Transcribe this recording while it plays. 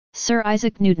Sir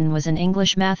Isaac Newton was an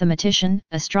English mathematician,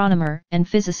 astronomer, and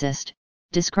physicist,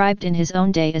 described in his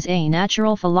own day as a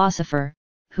natural philosopher,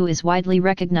 who is widely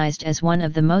recognized as one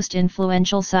of the most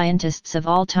influential scientists of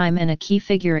all time and a key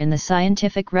figure in the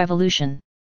scientific revolution.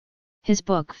 His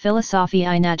book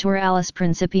Philosophiæ Naturalis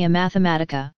Principia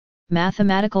Mathematica,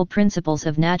 Mathematical Principles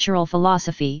of Natural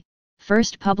Philosophy,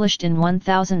 first published in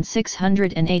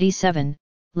 1687,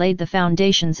 laid the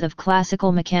foundations of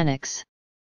classical mechanics.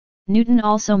 Newton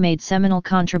also made seminal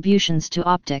contributions to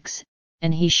optics,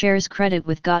 and he shares credit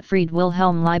with Gottfried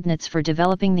Wilhelm Leibniz for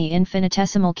developing the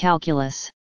infinitesimal calculus.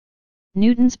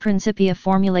 Newton's Principia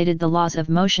formulated the laws of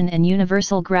motion and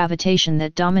universal gravitation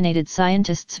that dominated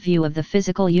scientists' view of the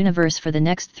physical universe for the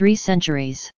next 3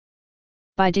 centuries.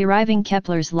 By deriving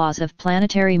Kepler's laws of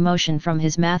planetary motion from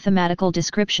his mathematical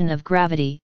description of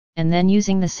gravity, and then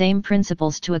using the same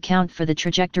principles to account for the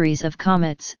trajectories of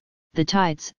comets, the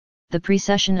tides, the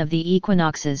precession of the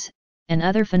equinoxes, and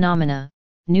other phenomena,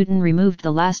 Newton removed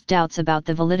the last doubts about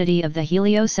the validity of the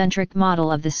heliocentric model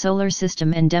of the solar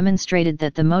system and demonstrated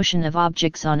that the motion of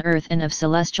objects on Earth and of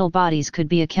celestial bodies could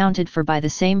be accounted for by the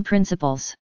same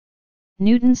principles.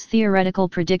 Newton's theoretical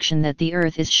prediction that the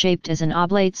Earth is shaped as an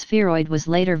oblate spheroid was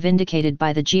later vindicated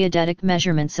by the geodetic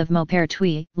measurements of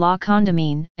Maupertuis, La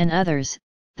Condamine, and others,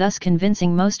 thus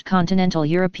convincing most continental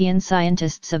European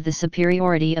scientists of the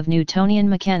superiority of Newtonian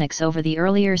mechanics over the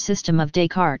earlier system of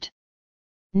Descartes.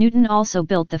 Newton also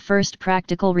built the first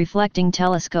practical reflecting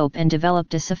telescope and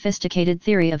developed a sophisticated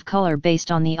theory of color based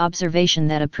on the observation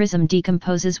that a prism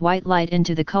decomposes white light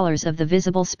into the colors of the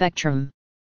visible spectrum.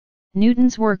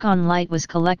 Newton's work on light was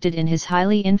collected in his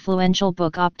highly influential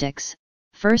book Optics,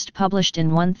 first published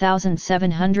in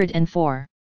 1704.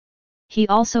 He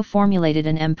also formulated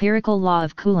an empirical law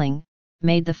of cooling,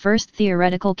 made the first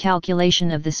theoretical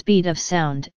calculation of the speed of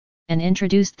sound, and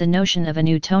introduced the notion of a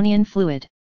Newtonian fluid.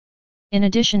 In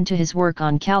addition to his work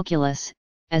on calculus,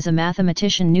 as a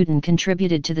mathematician Newton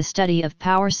contributed to the study of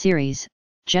power series,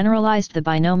 generalized the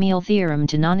binomial theorem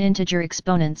to non-integer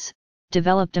exponents,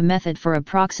 developed a method for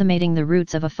approximating the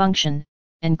roots of a function,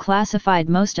 and classified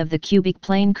most of the cubic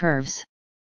plane curves.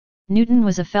 Newton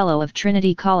was a Fellow of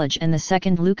Trinity College and the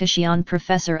second Lucasian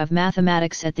Professor of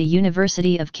Mathematics at the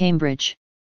University of Cambridge.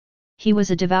 He was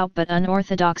a devout but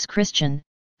unorthodox Christian,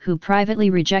 who privately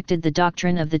rejected the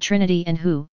doctrine of the Trinity and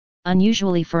who,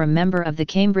 unusually for a member of the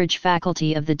Cambridge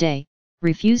faculty of the day,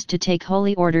 refused to take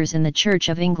holy orders in the Church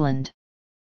of England.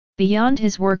 Beyond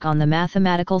his work on the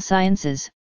mathematical sciences,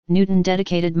 Newton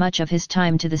dedicated much of his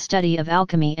time to the study of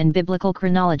alchemy and biblical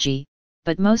chronology,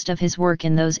 but most of his work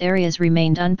in those areas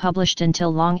remained unpublished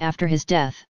until long after his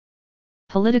death.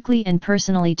 Politically and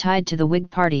personally tied to the Whig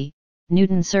Party,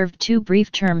 Newton served 2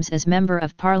 brief terms as Member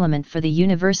of Parliament for the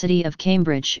University of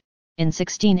Cambridge, in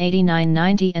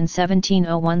 1689-90 and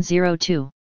 1701-02.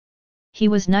 He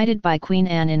was knighted by Queen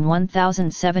Anne in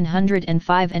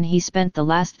 1705 and he spent the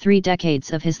last 3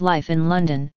 decades of his life in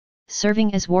London,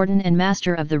 serving as Warden and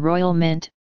Master of the Royal Mint,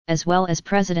 as well as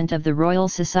President of the Royal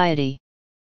Society.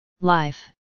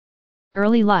 Life.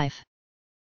 Early life.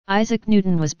 Isaac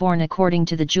Newton was born according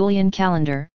to the Julian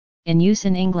calendar, in use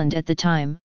in England at the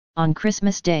time, on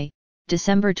Christmas Day,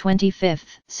 December 25,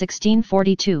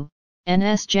 1642,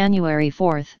 NS January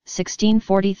 4,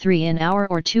 1643 an hour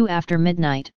or 2 after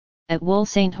midnight, at Wool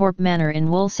St. Horpe Manor in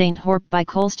Wool St. Horpe by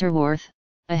Colsterworth,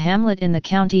 a hamlet in the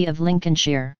county of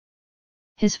Lincolnshire.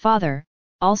 His father,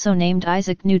 also named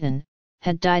Isaac Newton,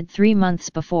 had died 3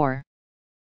 months before.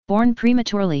 Born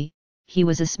prematurely, he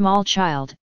was a small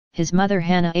child. His mother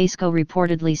Hannah Asko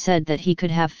reportedly said that he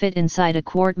could have fit inside a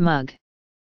quart mug.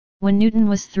 When Newton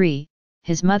was 3,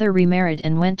 his mother remarried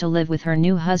and went to live with her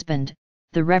new husband,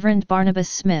 the Reverend Barnabas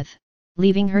Smith,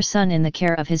 leaving her son in the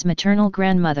care of his maternal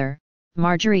grandmother,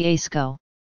 Marjorie Asko.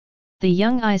 The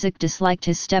young Isaac disliked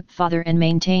his stepfather and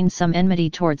maintained some enmity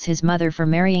towards his mother for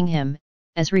marrying him,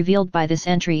 as revealed by this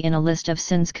entry in a list of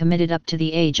sins committed up to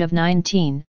the age of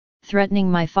 19. Threatening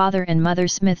my father and mother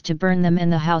Smith to burn them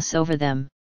and the house over them.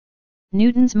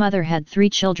 Newton's mother had 3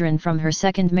 children from her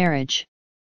second marriage.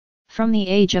 From the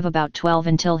age of about 12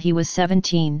 until he was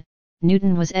 17,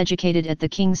 Newton was educated at the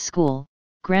King's School,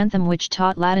 Grantham, which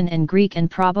taught Latin and Greek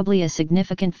and probably a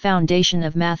significant foundation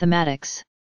of mathematics.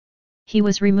 He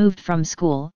was removed from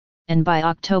school, and by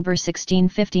October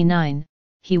 1659,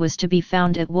 he was to be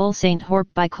found at Wool St.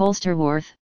 Horpe by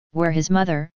Colsterworth, where his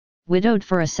mother, widowed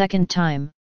for a second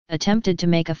time, attempted to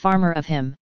make a farmer of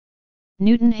him.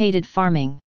 Newton hated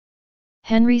farming.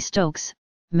 Henry Stokes,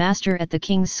 master at the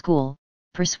King's School,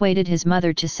 persuaded his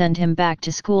mother to send him back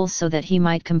to school so that he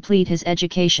might complete his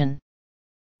education.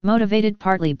 Motivated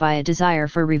partly by a desire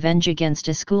for revenge against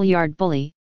a schoolyard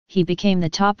bully, he became the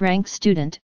top-ranked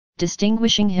student,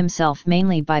 distinguishing himself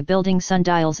mainly by building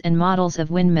sundials and models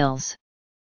of windmills.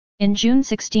 In June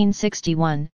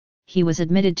 1661, he was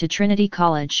admitted to Trinity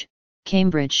College,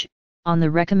 Cambridge, on the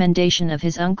recommendation of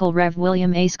his uncle Rev.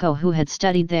 William Ayscough, who had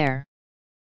studied there.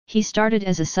 He started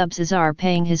as a subsizar,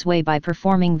 paying his way by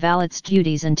performing valet's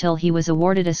duties until he was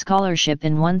awarded a scholarship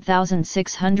in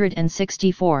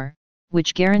 1664,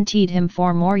 which guaranteed him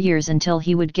 4 more years until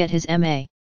he would get his M.A.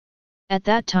 At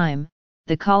that time,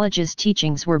 the college's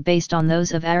teachings were based on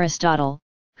those of Aristotle,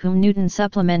 whom Newton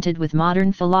supplemented with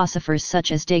modern philosophers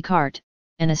such as Descartes,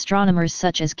 and astronomers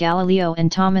such as Galileo and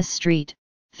Thomas Street,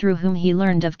 through whom he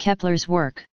learned of Kepler's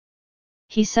work.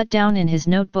 He set down in his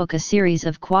notebook a series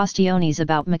of questiones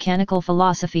about mechanical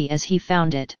philosophy as he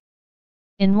found it.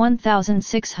 In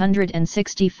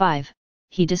 1665,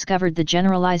 he discovered the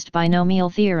generalized binomial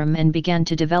theorem and began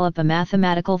to develop a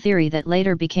mathematical theory that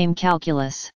later became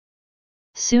calculus.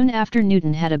 Soon after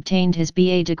Newton had obtained his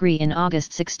B.A. degree in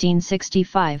August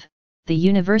 1665, the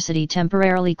university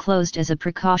temporarily closed as a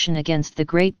precaution against the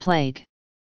Great Plague.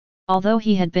 Although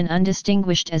he had been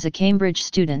undistinguished as a Cambridge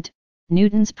student,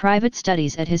 Newton's private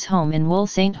studies at his home in Wool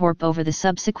St. Thorpe over the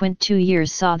subsequent 2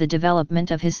 years saw the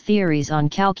development of his theories on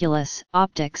calculus,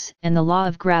 optics, and the law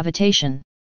of gravitation.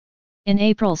 In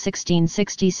April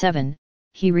 1667,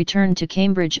 he returned to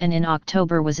Cambridge and in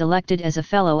October was elected as a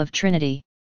Fellow of Trinity.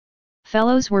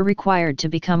 Fellows were required to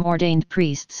become ordained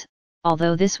priests,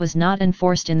 although this was not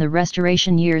enforced in the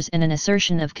Restoration years and an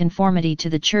assertion of conformity to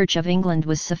the Church of England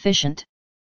was sufficient.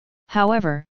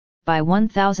 However, by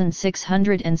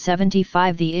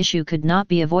 1675 the issue could not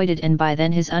be avoided, and by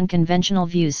then his unconventional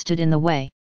views stood in the way.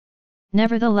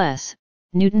 Nevertheless,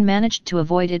 Newton managed to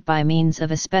avoid it by means of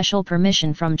a special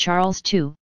permission from Charles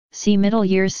II, see Middle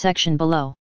Years section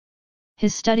below.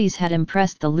 His studies had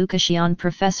impressed the Lucasian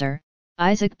professor,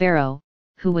 Isaac Barrow,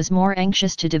 who was more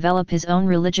anxious to develop his own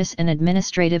religious and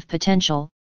administrative potential.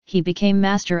 He became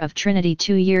Master of Trinity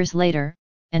 2 years later,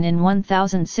 and in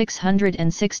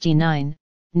 1669,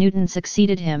 Newton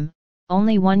succeeded him,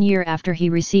 only 1 year after he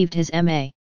received his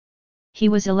M.A. He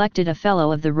was elected a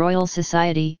Fellow of the Royal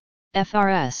Society,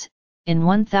 FRS, in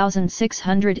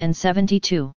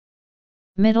 1672.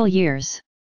 Middle Years.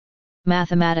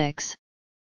 Mathematics.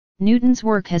 Newton's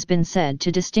work has been said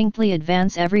to distinctly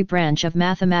advance every branch of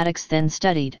mathematics then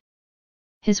studied.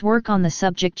 His work on the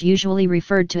subject, usually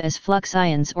referred to as flux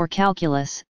ions or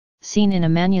calculus, seen in a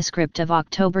manuscript of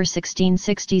October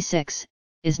 1666,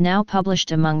 is now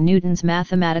published among Newton's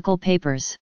mathematical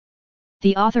papers.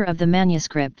 The author of the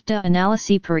manuscript De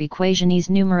Analysi per Equationes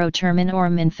Numero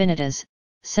Terminorum Infinitas,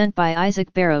 sent by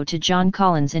Isaac Barrow to John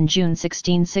Collins in June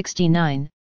 1669,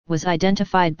 was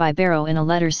identified by Barrow in a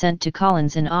letter sent to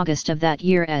Collins in August of that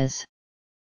year as.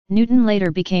 Newton later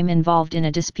became involved in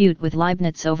a dispute with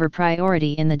Leibniz over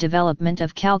priority in the development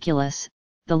of calculus,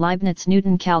 the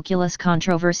Leibniz-Newton calculus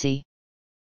controversy.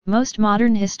 Most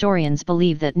modern historians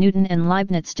believe that Newton and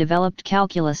Leibniz developed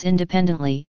calculus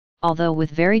independently, although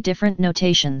with very different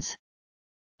notations.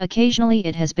 Occasionally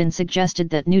it has been suggested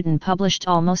that Newton published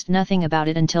almost nothing about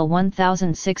it until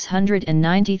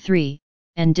 1693,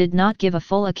 and did not give a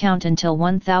full account until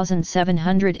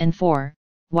 1704,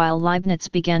 while Leibniz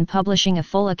began publishing a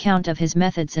full account of his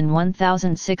methods in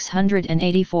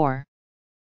 1684.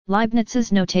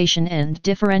 Leibniz's notation and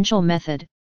differential method,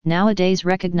 nowadays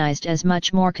recognized as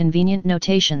much more convenient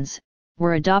notations,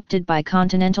 were adopted by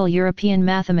continental European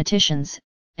mathematicians,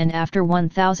 and after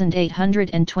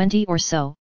 1820 or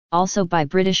so, also by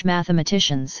British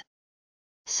mathematicians.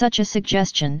 Such a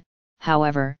suggestion,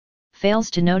 however,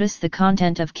 fails to notice the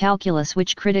content of calculus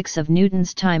which critics of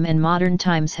Newton's time and modern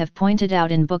times have pointed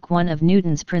out in Book 1 of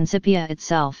Newton's Principia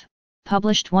itself,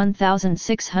 published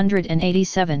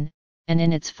 1687, and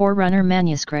in its forerunner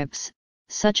manuscripts,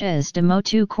 such as De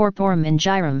Motu Corporum in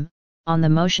Gyrum, on the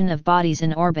motion of bodies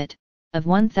in orbit, of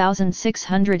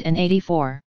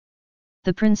 1684.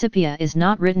 The Principia is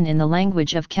not written in the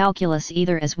language of calculus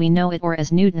either as we know it or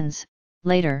as Newton's,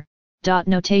 later,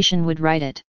 notation would write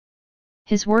it.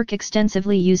 His work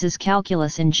extensively uses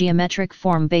calculus in geometric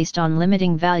form based on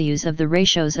limiting values of the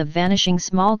ratios of vanishing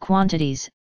small quantities.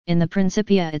 In the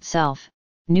Principia itself,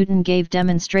 Newton gave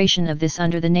demonstration of this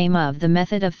under the name of the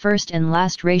method of first and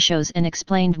last ratios and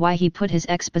explained why he put his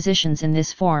expositions in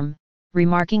this form,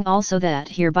 remarking also that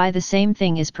hereby the same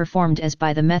thing is performed as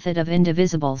by the method of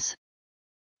indivisibles.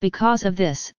 Because of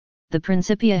this, the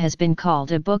Principia has been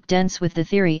called a book dense with the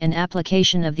theory and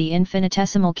application of the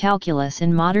infinitesimal calculus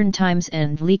in modern times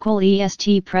and l'equal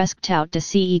est presque tout de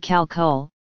ce calcul.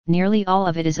 Nearly all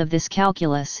of it is of this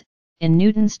calculus, in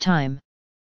Newton's time.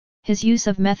 His use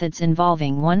of methods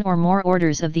involving one or more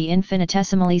orders of the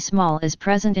infinitesimally small is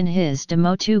present in his De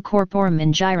Motu Corporum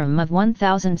Ingirum of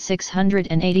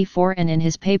 1684 and in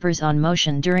his papers on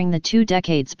motion during the 2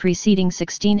 decades preceding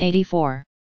 1684.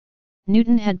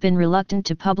 Newton had been reluctant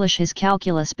to publish his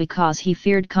calculus because he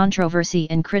feared controversy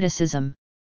and criticism.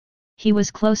 He was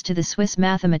close to the Swiss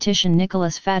mathematician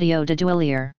Nicolas Fatio de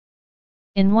Duillier.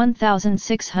 In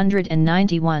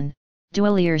 1691,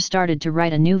 Duillier started to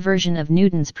write a new version of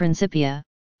Newton's Principia,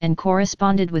 and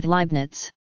corresponded with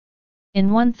Leibniz. In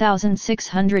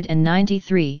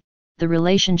 1693, the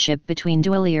relationship between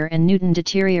Duillier and Newton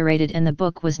deteriorated and the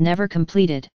book was never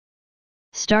completed.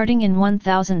 Starting in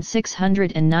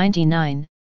 1699,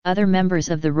 other members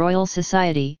of the Royal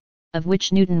Society, of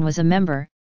which Newton was a member,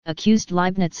 accused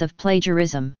Leibniz of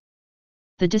plagiarism.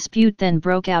 The dispute then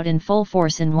broke out in full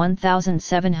force in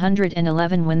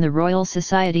 1711 when the Royal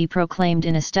Society proclaimed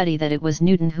in a study that it was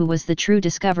Newton who was the true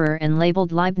discoverer and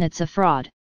labelled Leibniz a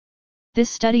fraud. This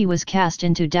study was cast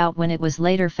into doubt when it was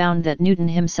later found that Newton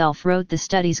himself wrote the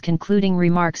study's concluding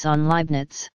remarks on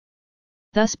Leibniz.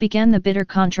 Thus began the bitter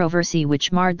controversy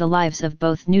which marred the lives of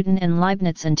both Newton and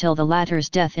Leibniz until the latter's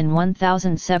death in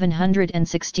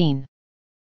 1716.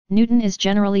 Newton is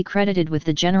generally credited with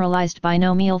the generalized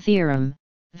binomial theorem,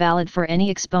 valid for any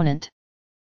exponent.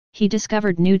 He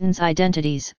discovered Newton's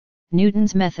identities,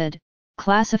 Newton's method,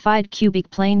 classified cubic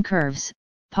plane curves,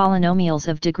 polynomials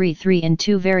of degree 3 in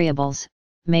 2 variables,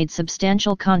 made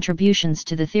substantial contributions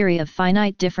to the theory of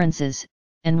finite differences,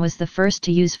 and was the first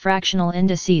to use fractional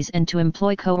indices and to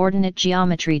employ coordinate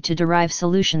geometry to derive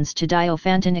solutions to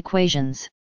Diophantine equations.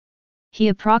 He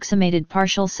approximated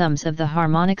partial sums of the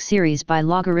harmonic series by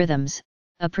logarithms,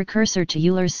 a precursor to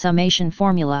Euler's summation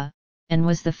formula, and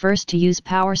was the first to use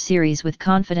power series with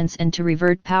confidence and to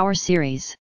revert power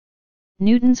series.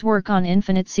 Newton's work on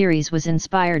infinite series was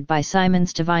inspired by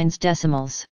Simons-Devine's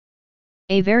decimals.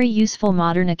 A very useful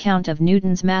modern account of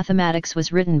Newton's mathematics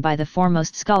was written by the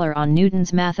foremost scholar on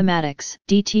Newton's mathematics,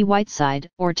 D.T. Whiteside,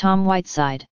 or Tom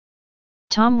Whiteside.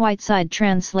 Tom Whiteside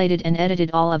translated and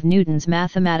edited all of Newton's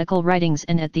mathematical writings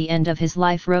and at the end of his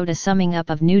life wrote a summing up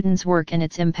of Newton's work and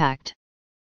its impact.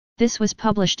 This was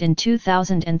published in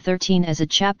 2013 as a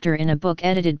chapter in a book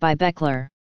edited by Beckler.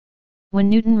 When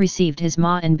Newton received his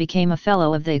Ma and became a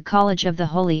Fellow of the College of the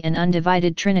Holy and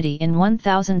Undivided Trinity in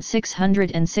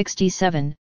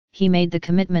 1667, he made the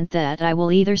commitment that I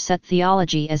will either set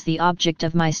theology as the object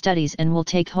of my studies and will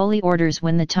take holy orders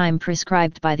when the time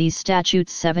prescribed by these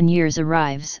statutes 7 years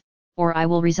arrives, or I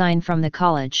will resign from the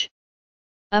college.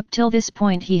 Up till this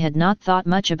point he had not thought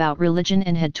much about religion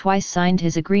and had twice signed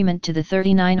his agreement to the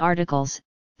 39 Articles,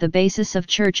 the basis of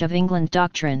Church of England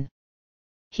doctrine.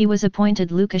 He was appointed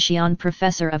Lucasian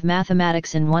Professor of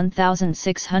Mathematics in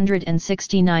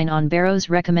 1669 on Barrow's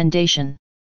recommendation.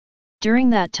 During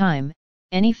that time,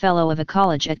 any fellow of a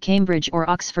college at Cambridge or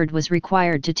Oxford was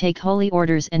required to take holy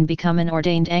orders and become an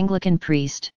ordained Anglican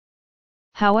priest.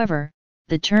 However,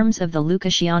 the terms of the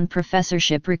Lucasian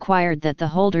professorship required that the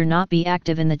holder not be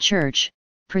active in the church,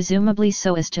 presumably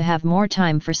so as to have more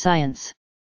time for science.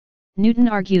 Newton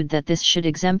argued that this should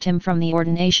exempt him from the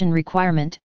ordination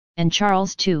requirement, and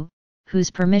Charles II,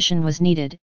 whose permission was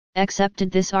needed,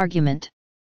 accepted this argument.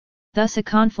 Thus a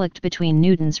conflict between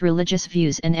Newton's religious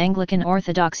views and Anglican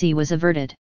orthodoxy was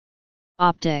averted.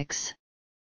 Optics.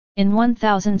 In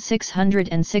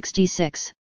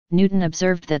 1666, Newton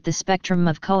observed that the spectrum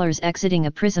of colors exiting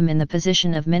a prism in the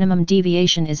position of minimum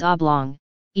deviation is oblong,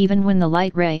 even when the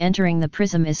light ray entering the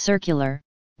prism is circular,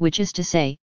 which is to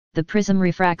say, the prism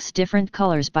refracts different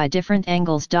colors by different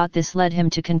angles. This led him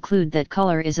to conclude that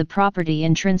color is a property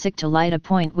intrinsic to light, a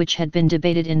point which had been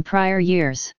debated in prior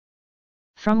years.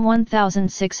 From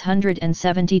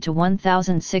 1670 to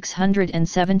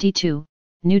 1672,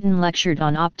 Newton lectured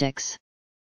on optics.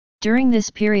 During this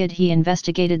period he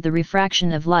investigated the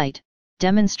refraction of light,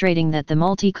 demonstrating that the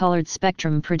multicolored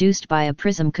spectrum produced by a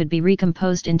prism could be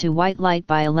recomposed into white light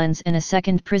by a lens and a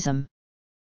second prism.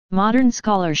 Modern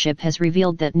scholarship has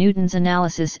revealed that Newton's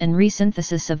analysis and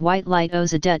resynthesis of white light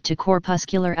owes a debt to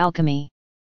corpuscular alchemy.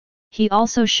 He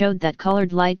also showed that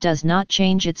colored light does not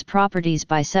change its properties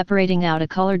by separating out a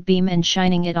colored beam and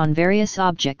shining it on various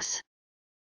objects.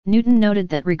 Newton noted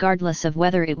that regardless of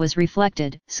whether it was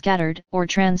reflected, scattered, or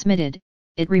transmitted,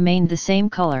 it remained the same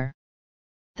color.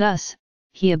 Thus,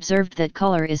 he observed that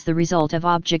color is the result of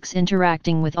objects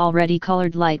interacting with already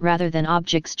colored light rather than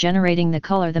objects generating the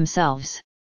color themselves.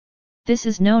 This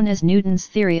is known as Newton's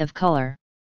theory of color.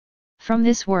 From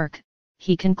this work,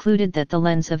 he concluded that the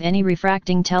lens of any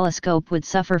refracting telescope would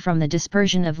suffer from the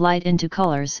dispersion of light into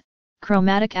colors,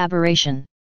 chromatic aberration.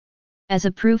 As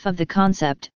a proof of the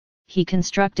concept, he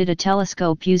constructed a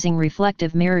telescope using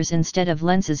reflective mirrors instead of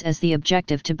lenses as the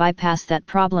objective to bypass that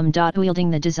problem.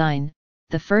 Wielding the design,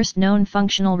 the first known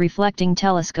functional reflecting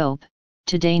telescope,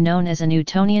 today known as a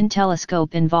Newtonian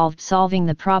telescope, involved solving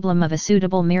the problem of a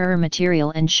suitable mirror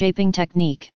material and shaping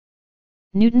technique.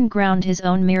 Newton ground his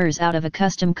own mirrors out of a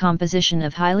custom composition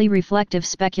of highly reflective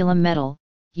speculum metal,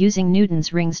 using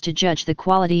Newton's rings to judge the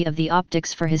quality of the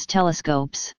optics for his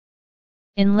telescopes.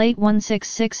 In late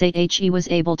 1668 he was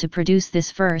able to produce this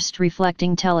first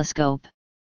reflecting telescope.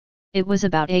 It was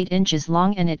about 8 inches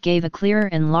long and it gave a clearer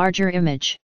and larger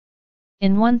image.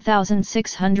 In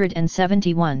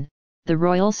 1671, the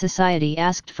Royal Society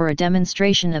asked for a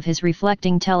demonstration of his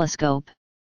reflecting telescope.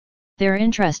 Their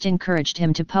interest encouraged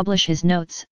him to publish his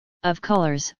notes of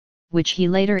colors, which he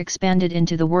later expanded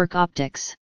into the work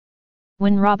Optics.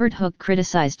 When Robert Hooke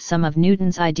criticized some of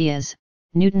Newton's ideas,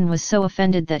 Newton was so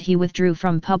offended that he withdrew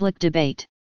from public debate.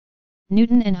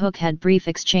 Newton and Hooke had brief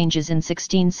exchanges in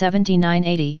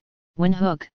 1679–80, when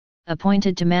Hooke,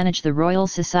 appointed to manage the Royal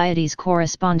Society's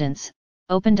correspondence,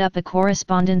 opened up a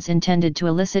correspondence intended to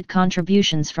elicit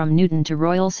contributions from Newton to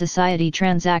Royal Society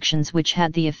transactions, which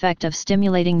had the effect of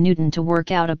stimulating Newton to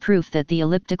work out a proof that the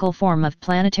elliptical form of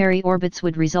planetary orbits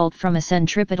would result from a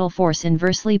centripetal force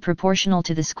inversely proportional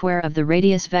to the square of the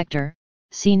radius vector.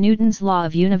 See Newton's law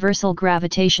of universal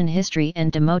gravitation history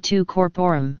and De Motu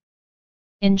Corporum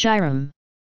in Gyrum.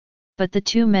 But the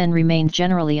two men remained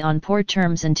generally on poor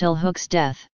terms until Hooke's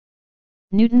death.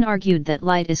 Newton argued that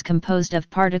light is composed of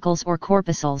particles or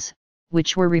corpuscles,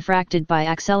 which were refracted by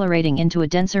accelerating into a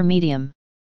denser medium.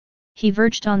 He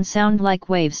verged on sound-like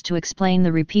waves to explain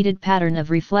the repeated pattern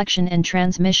of reflection and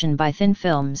transmission by thin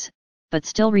films, but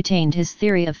still retained his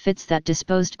theory of fits that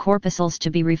disposed corpuscles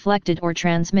to be reflected or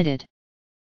transmitted.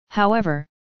 However,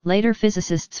 later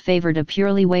physicists favored a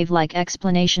purely wave-like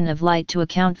explanation of light to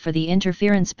account for the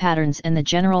interference patterns and the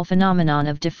general phenomenon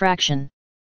of diffraction.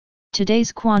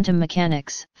 Today's quantum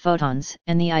mechanics, photons,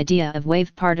 and the idea of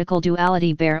wave-particle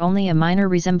duality bear only a minor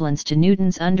resemblance to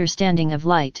Newton's understanding of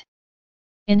light.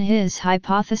 In his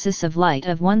hypothesis of light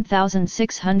of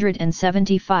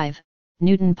 1675,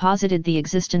 Newton posited the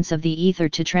existence of the ether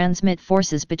to transmit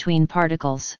forces between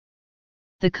particles.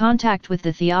 The contact with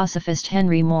the theosophist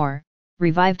Henry More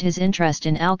revived his interest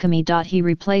in alchemy. He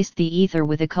replaced the ether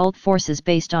with occult forces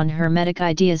based on Hermetic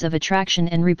ideas of attraction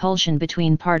and repulsion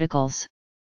between particles.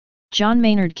 John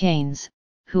Maynard Keynes,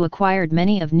 who acquired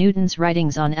many of Newton's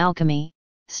writings on alchemy,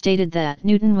 stated that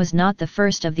Newton was not the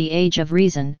first of the age of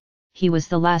reason, he was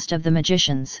the last of the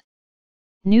magicians.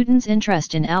 Newton's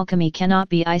interest in alchemy cannot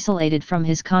be isolated from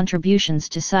his contributions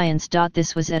to science.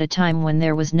 This was at a time when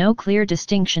there was no clear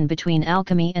distinction between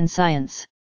alchemy and science.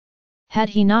 Had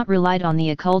he not relied on the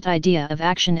occult idea of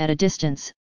action at a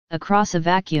distance, across a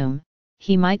vacuum,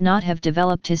 he might not have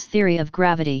developed his theory of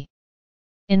gravity.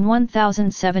 In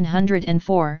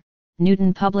 1704,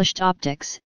 Newton published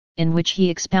Optics, in which he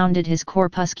expounded his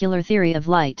corpuscular theory of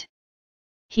light.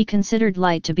 He considered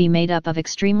light to be made up of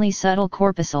extremely subtle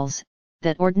corpuscles,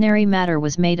 that ordinary matter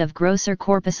was made of grosser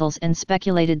corpuscles, and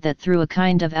speculated that through a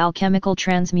kind of alchemical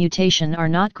transmutation are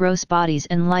not gross bodies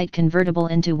and light convertible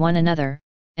into one another,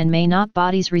 and may not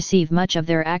bodies receive much of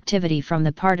their activity from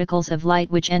the particles of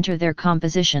light which enter their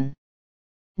composition.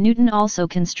 Newton also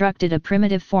constructed a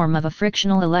primitive form of a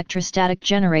frictional electrostatic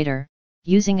generator,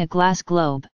 using a glass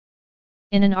globe.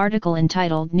 In an article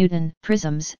entitled Newton,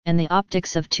 Prisms, and the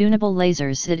Optics of Tunable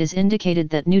Lasers, it is indicated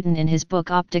that Newton in his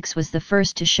book Optics was the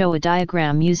first to show a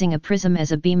diagram using a prism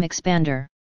as a beam expander.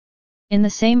 In the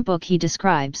same book he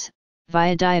describes,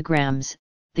 via diagrams,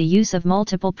 the use of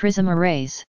multiple prism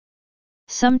arrays.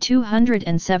 Some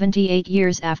 278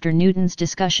 years after Newton's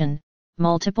discussion,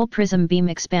 multiple prism beam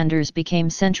expanders became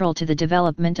central to the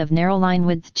development of narrow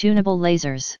line-width tunable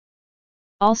lasers.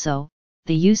 Also,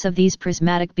 the use of these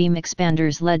prismatic beam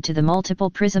expanders led to the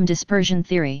multiple prism dispersion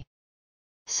theory.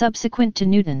 Subsequent to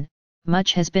Newton,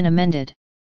 much has been amended.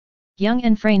 Young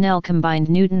and Fresnel combined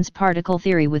Newton's particle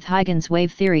theory with Huygens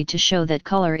wave theory to show that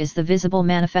color is the visible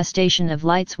manifestation of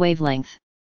light's wavelength.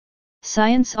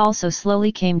 Science also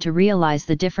slowly came to realize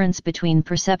the difference between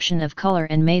perception of color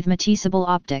and mathematician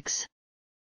optics.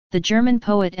 The German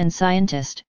poet and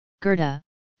scientist, Goethe,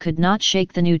 could not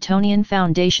shake the Newtonian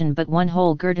foundation, but one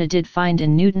hole Goethe did find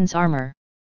in Newton's armor.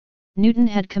 Newton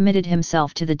had committed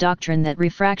himself to the doctrine that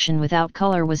refraction without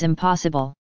color was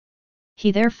impossible.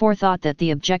 He therefore thought that the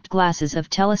object glasses of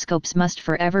telescopes must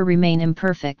forever remain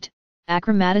imperfect,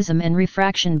 achromatism and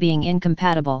refraction being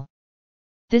incompatible.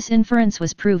 This inference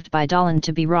was proved by Dollond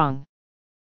to be wrong.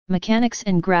 Mechanics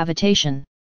and gravitation.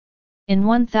 In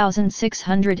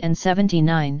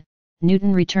 1679,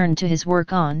 Newton returned to his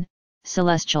work on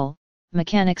celestial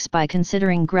mechanics by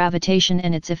considering gravitation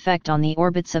and its effect on the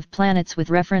orbits of planets with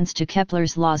reference to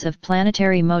Kepler's laws of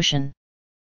planetary motion.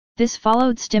 This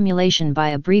followed stimulation by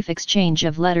a brief exchange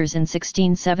of letters in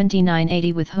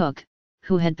 1679–80 with Hooke,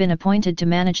 who had been appointed to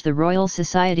manage the Royal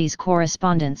Society's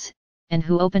correspondence, and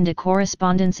who opened a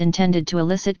correspondence intended to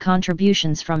elicit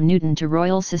contributions from Newton to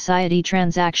Royal Society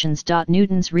transactions.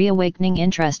 Newton's reawakening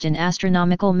interest in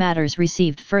astronomical matters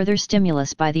received further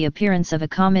stimulus by the appearance of a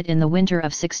comet in the winter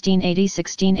of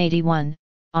 1680–1681,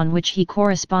 on which he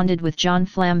corresponded with John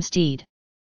Flamsteed.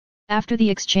 After the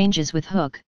exchanges with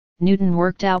Hooke, Newton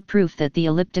worked out proof that the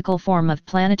elliptical form of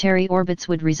planetary orbits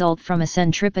would result from a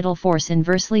centripetal force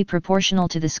inversely proportional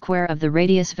to the square of the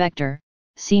radius vector.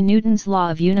 See Newton's law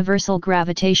of universal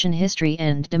gravitation history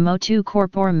and De Motu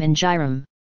Corporum in Gyrum.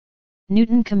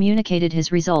 Newton communicated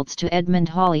his results to Edmund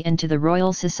Halley and to the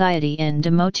Royal Society in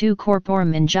De Motu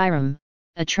Corporum in Gyrum,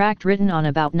 a tract written on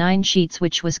about 9 sheets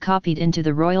which was copied into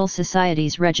the Royal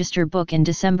Society's register book in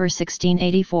December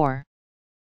 1684.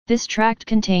 This tract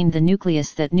contained the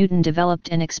nucleus that Newton developed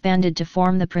and expanded to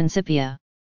form the Principia.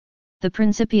 The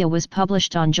Principia was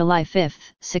published on July 5,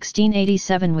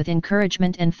 1687 with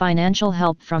encouragement and financial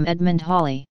help from Edmund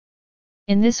Halley.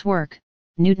 In this work,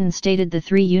 Newton stated the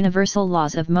 3 universal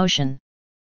laws of motion.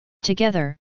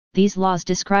 Together, these laws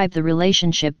describe the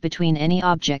relationship between any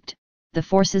object, the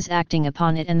forces acting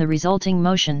upon it and the resulting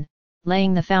motion,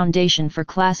 laying the foundation for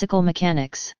classical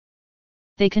mechanics.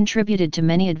 They contributed to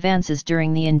many advances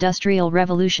during the Industrial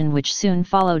Revolution which soon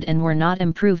followed and were not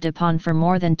improved upon for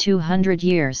more than 200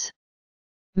 years.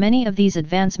 Many of these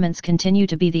advancements continue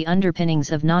to be the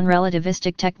underpinnings of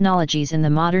non-relativistic technologies in the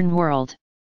modern world.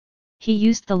 He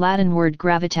used the Latin word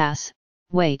gravitas,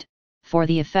 weight, for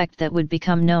the effect that would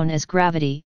become known as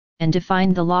gravity, and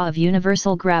defined the law of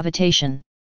universal gravitation.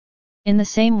 In the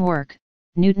same work,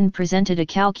 Newton presented a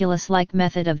calculus-like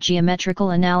method of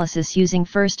geometrical analysis using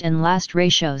first and last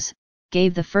ratios,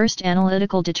 gave the first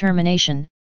analytical determination,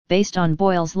 based on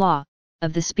Boyle's law,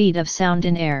 of the speed of sound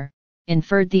in air,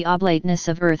 inferred the oblateness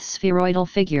of Earth's spheroidal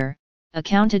figure,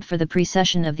 accounted for the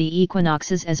precession of the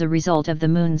equinoxes as a result of the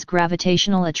Moon's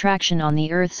gravitational attraction on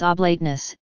the Earth's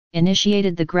oblateness,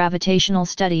 initiated the gravitational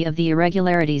study of the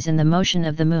irregularities in the motion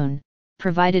of the Moon,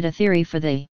 provided a theory for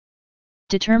the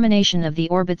determination of the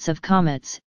orbits of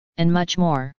comets, and much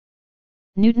more.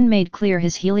 Newton made clear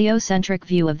his heliocentric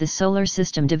view of the solar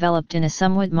system developed in a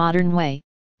somewhat modern way,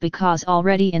 because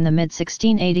already in the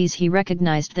mid-1680s he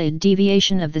recognized the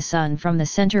deviation of the Sun from the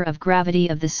center of gravity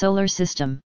of the solar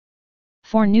system.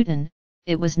 For Newton,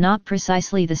 it was not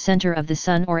precisely the center of the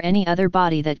Sun or any other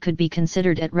body that could be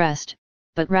considered at rest,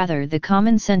 but rather the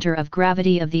common center of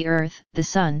gravity of the Earth, the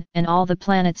Sun, and all the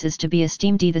planets is to be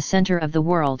esteemed the center of the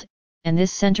world, and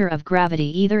this center of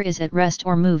gravity either is at rest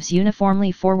or moves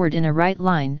uniformly forward in a right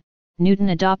line. Newton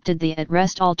adopted the at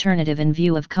rest alternative in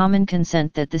view of common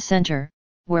consent that the center,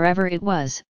 wherever it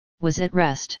was at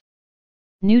rest.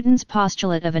 Newton's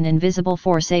postulate of an invisible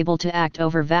force able to act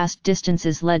over vast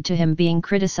distances led to him being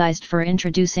criticized for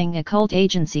introducing occult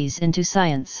agencies into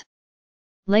science.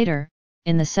 Later,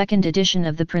 in the second edition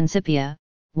of the Principia,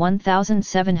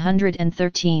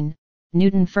 1713,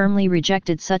 Newton firmly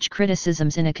rejected such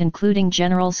criticisms in a concluding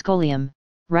general scholium,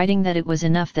 writing that it was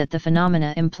enough that the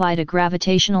phenomena implied a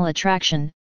gravitational attraction,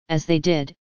 as they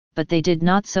did, but they did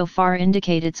not so far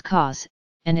indicate its cause,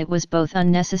 and it was both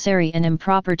unnecessary and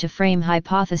improper to frame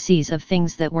hypotheses of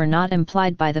things that were not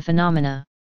implied by the phenomena.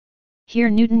 Here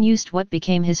Newton used what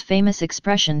became his famous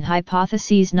expression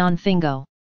hypotheses non fingo.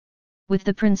 With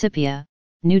the Principia,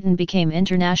 Newton became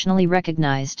internationally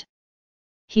recognized.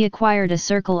 He acquired a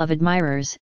circle of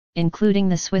admirers, including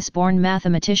the Swiss-born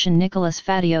mathematician Nicolas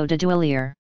Fatio de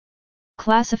Duillier.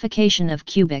 Classification of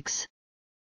cubics.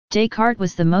 Descartes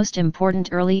was the most important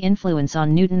early influence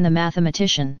on Newton the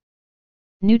mathematician.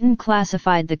 Newton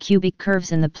classified the cubic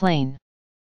curves in the plane.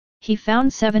 He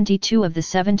found 72 of the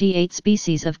 78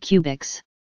 species of cubics.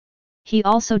 He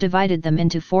also divided them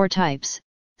into 4 types,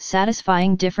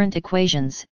 satisfying different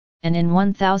equations, and in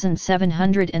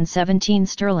 1717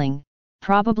 Stirling,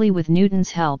 probably with Newton's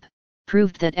help,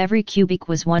 proved that every cubic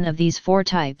was one of these 4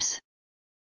 types.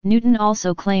 Newton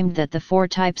also claimed that the 4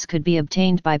 types could be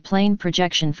obtained by plane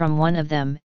projection from one of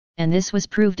them, and this was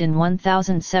proved in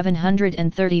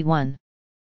 1731.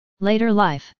 Later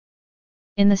life.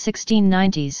 In the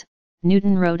 1690s,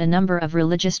 Newton wrote a number of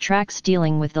religious tracts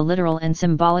dealing with the literal and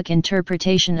symbolic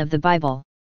interpretation of the Bible.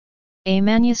 A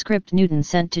manuscript Newton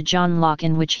sent to John Locke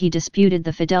in which he disputed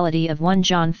the fidelity of 1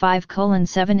 John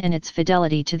 5:7 and its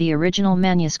fidelity to the original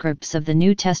manuscripts of the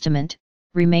New Testament,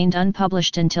 remained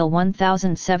unpublished until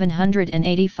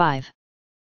 1785.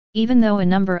 Even though a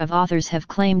number of authors have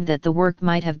claimed that the work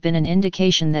might have been an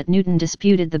indication that Newton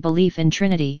disputed the belief in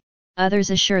Trinity, others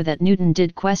assure that Newton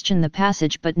did question the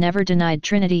passage but never denied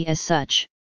Trinity as such.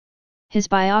 His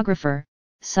biographer,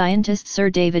 scientist Sir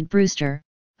David Brewster,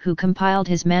 who compiled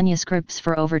his manuscripts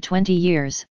for over 20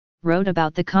 years, wrote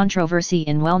about the controversy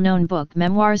in well-known book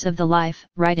Memoirs of the Life,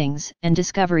 Writings, and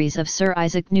Discoveries of Sir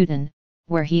Isaac Newton,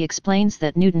 where he explains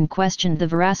that Newton questioned the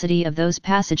veracity of those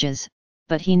passages,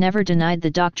 but he never denied the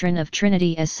doctrine of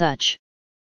Trinity as such.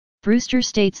 Brewster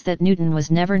states that Newton was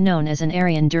never known as an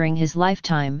Arian during his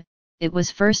lifetime. It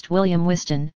was first William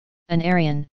Whiston, an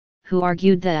Arian, who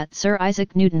argued that Sir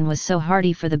Isaac Newton was so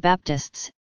hardy for the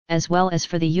Baptists, as well as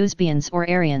for the Usbeans or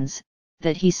Arians,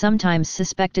 that he sometimes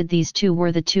suspected these two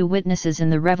were the two witnesses in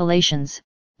the Revelations,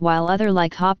 while other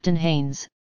like Hopton Haynes,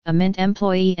 a Mint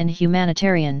employee and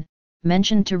humanitarian,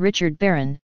 mentioned to Richard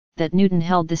Barron, that Newton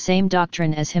held the same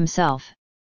doctrine as himself.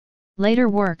 Later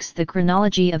works The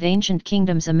Chronology of Ancient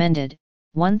Kingdoms Amended,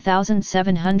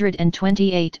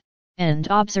 1728, and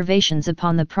Observations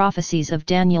upon the Prophecies of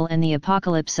Daniel and the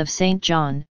Apocalypse of St.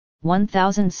 John,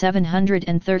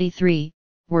 1733,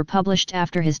 were published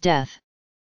after his death.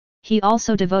 He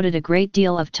also devoted a great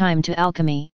deal of time to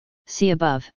alchemy, see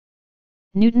above.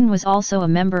 Newton was also a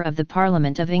member of the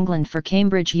Parliament of England for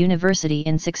Cambridge University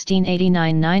in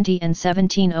 1689-90 and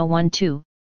 1701-2,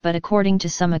 but according to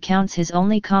some accounts his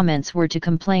only comments were to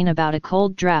complain about a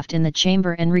cold draught in the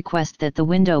chamber and request that the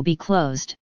window be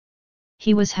closed.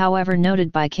 He was however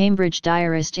noted by Cambridge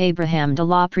diarist Abraham de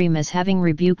la Prime as having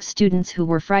rebuked students who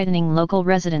were frightening local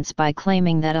residents by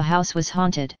claiming that a house was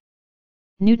haunted.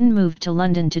 Newton moved to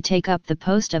London to take up the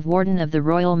post of Warden of the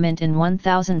Royal Mint in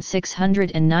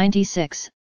 1696,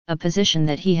 a position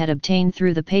that he had obtained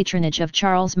through the patronage of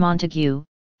Charles Montague,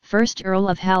 1st Earl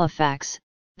of Halifax,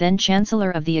 then Chancellor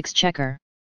of the Exchequer.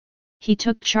 He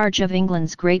took charge of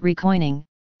England's great recoining,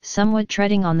 somewhat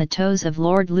treading on the toes of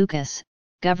Lord Lucas,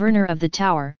 Governor of the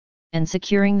Tower, and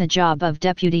securing the job of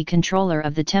Deputy Controller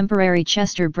of the temporary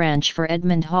Chester branch for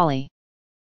Edmund Hawley.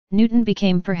 Newton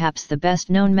became perhaps the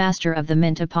best-known master of the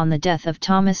mint upon the death of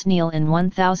Thomas Neal in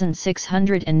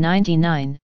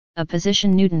 1699, a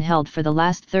position Newton held for the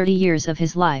last 30 years of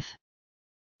his life.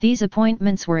 These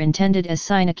appointments were intended as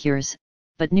sinecures,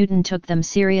 but Newton took them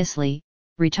seriously,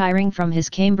 retiring from his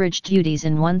Cambridge duties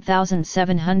in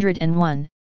 1701,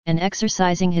 and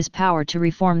exercising his power to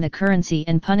reform the currency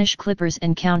and punish clippers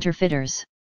and counterfeiters.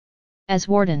 As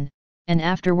warden, and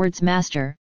afterwards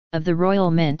master, of the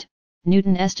Royal Mint,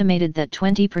 Newton estimated that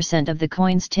 20% of the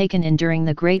coins taken in during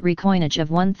the Great Recoinage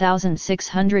of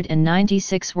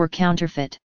 1696 were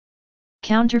counterfeit.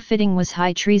 Counterfeiting was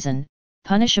high treason,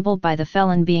 punishable by the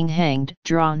felon being hanged,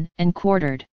 drawn, and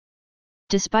quartered.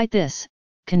 Despite this,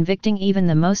 convicting even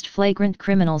the most flagrant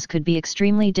criminals could be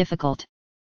extremely difficult.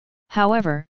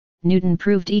 However, Newton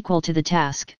proved equal to the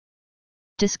task.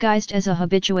 Disguised as a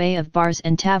habitué of bars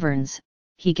and taverns,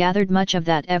 he gathered much of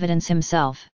that evidence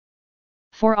himself.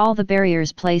 For all the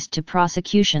barriers placed to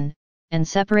prosecution, and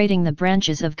separating the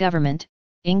branches of government,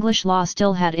 English law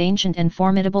still had ancient and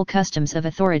formidable customs of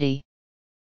authority.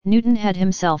 Newton had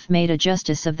himself made a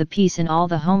justice of the peace in all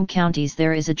the home counties.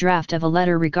 There is a draft of a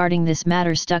letter regarding this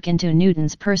matter stuck into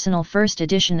Newton's personal first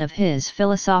edition of his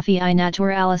Philosophiae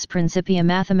Naturalis Principia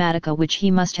Mathematica, which he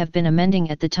must have been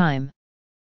amending at the time.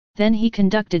 Then he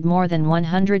conducted more than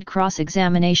 100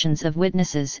 cross-examinations of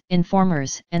witnesses,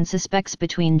 informers, and suspects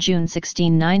between June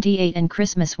 1698 and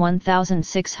Christmas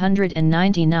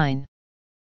 1699.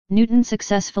 Newton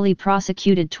successfully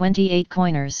prosecuted 28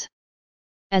 coiners.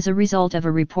 As a result of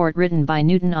a report written by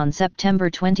Newton on September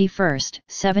 21,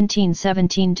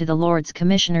 1717 to the Lords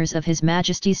Commissioners of His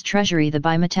Majesty's Treasury, the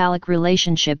bimetallic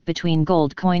relationship between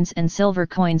gold coins and silver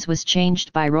coins was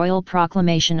changed by royal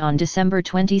proclamation on December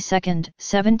 22,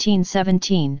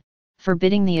 1717,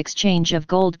 forbidding the exchange of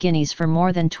gold guineas for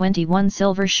more than 21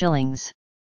 silver shillings.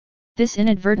 This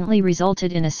inadvertently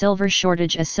resulted in a silver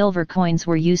shortage, as silver coins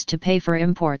were used to pay for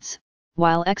imports,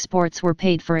 while exports were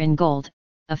paid for in gold,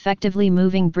 effectively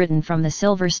moving Britain from the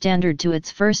silver standard to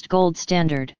its first gold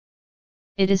standard.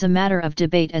 It is a matter of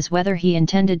debate as whether he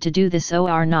intended to do this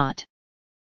or not.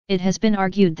 It has been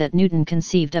argued that Newton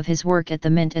conceived of his work at the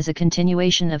Mint as a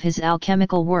continuation of his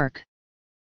alchemical work.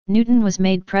 Newton was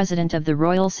made President of the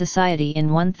Royal Society in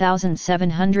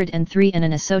 1703 and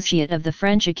an associate of the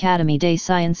French Académie des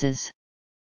Sciences.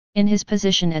 In his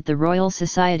position at the Royal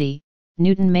Society,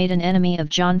 Newton made an enemy of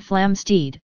John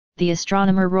Flamsteed, the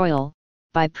Astronomer Royal,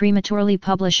 by prematurely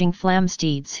publishing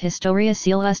Flamsteed's Historia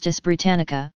Coelestis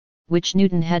Britannica, which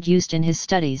Newton had used in his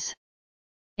studies.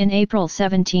 In April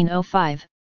 1705,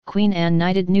 Queen Anne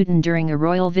knighted Newton during a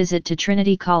royal visit to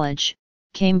Trinity College,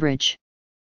 Cambridge.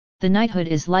 The knighthood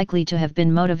is likely to have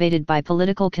been motivated by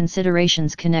political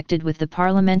considerations connected with the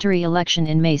parliamentary election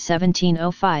in May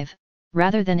 1705,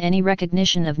 rather than any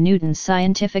recognition of Newton's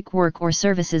scientific work or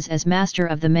services as Master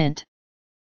of the Mint.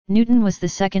 Newton was the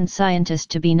second scientist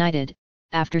to be knighted,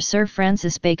 after Sir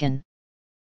Francis Bacon.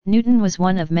 Newton was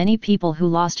one of many people who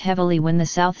lost heavily when the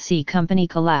South Sea Company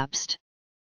collapsed.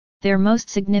 Their most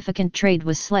significant trade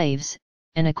was slaves,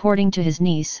 and according to his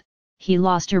niece, he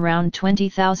lost around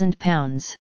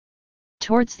 £20,000.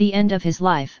 Towards the end of his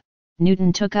life,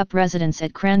 Newton took up residence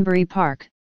at Cranberry Park,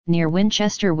 near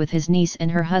Winchester with his niece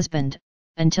and her husband,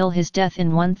 until his death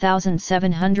in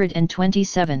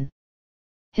 1727.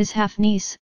 His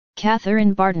half-niece,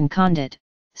 Catherine Barton Condit,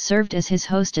 served as his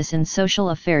hostess in social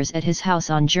affairs at his house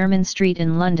on Jermyn Street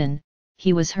in London.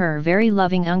 He was her very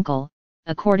loving uncle,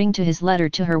 according to his letter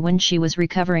to her when she was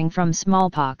recovering from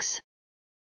smallpox.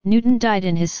 Newton died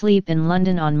in his sleep in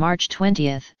London on March 20,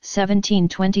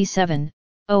 1727,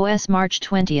 OS March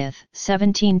 20,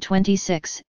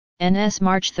 1726, NS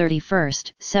March 31,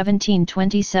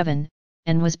 1727,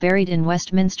 and was buried in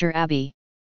Westminster Abbey.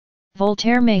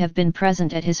 Voltaire may have been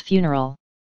present at his funeral.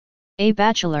 A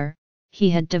bachelor,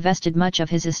 he had divested much of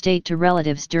his estate to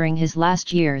relatives during his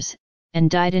last years,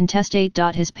 and died intestate.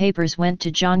 His papers went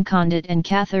to John Condit and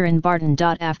Catherine Barton.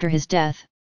 After his death,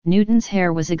 Newton's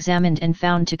hair was examined and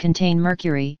found to contain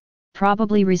mercury,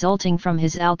 probably resulting from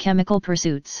his alchemical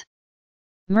pursuits.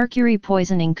 Mercury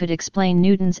poisoning could explain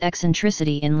Newton's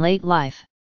eccentricity in late life.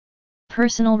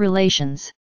 Personal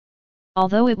relations.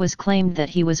 Although it was claimed that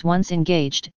he was once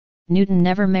engaged, Newton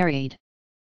never married.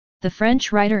 The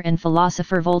French writer and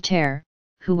philosopher Voltaire,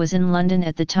 who was in London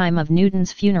at the time of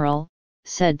Newton's funeral,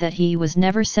 said that he was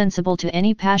never sensible to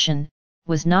any passion,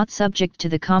 was not subject to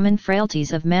the common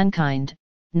frailties of mankind,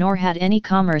 nor had any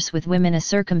commerce with women, a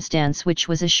circumstance which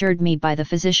was assured me by the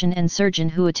physician and surgeon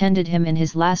who attended him in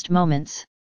his last moments.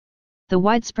 The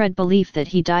widespread belief that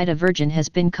he died a virgin has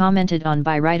been commented on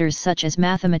by writers such as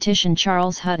mathematician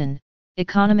Charles Hutton,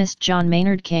 economist John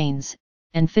Maynard Keynes,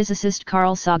 and physicist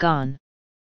Carl Sagan.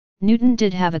 Newton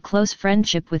did have a close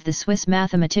friendship with the Swiss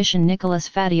mathematician Nicolas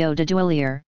Fatio de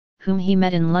Duillier, whom he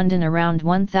met in London around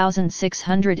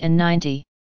 1690.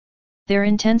 Their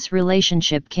intense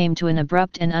relationship came to an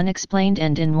abrupt and unexplained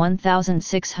end in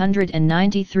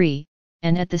 1693,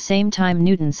 and at the same time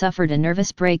Newton suffered a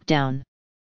nervous breakdown.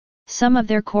 Some of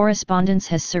their correspondence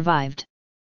has survived.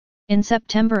 In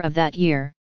September of that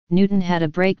year, Newton had a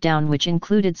breakdown which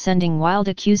included sending wild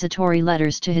accusatory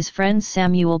letters to his friends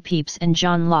Samuel Pepys and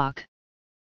John Locke.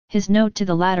 His note to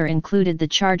the latter included the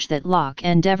charge that Locke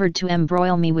endeavoured to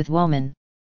embroil me with woman.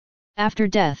 After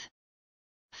death.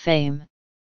 Fame.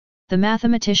 The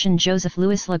mathematician Joseph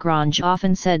Louis Lagrange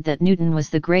often said that Newton was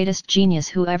the greatest genius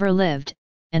who ever lived,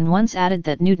 and once added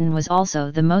that Newton was also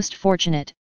the most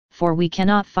fortunate, for we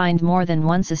cannot find more than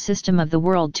once a system of the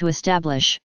world to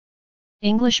establish.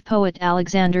 English poet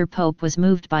Alexander Pope was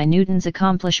moved by Newton's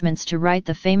accomplishments to write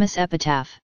the famous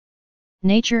epitaph.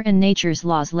 Nature and nature's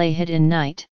laws lay hid in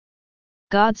night.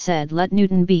 God said, "Let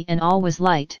Newton be," and all was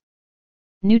light.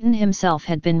 Newton himself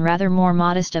had been rather more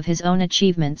modest of his own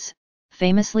achievements,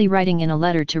 famously writing in a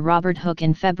letter to Robert Hooke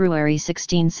in February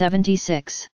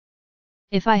 1676.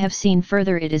 "If I have seen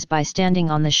further, it is by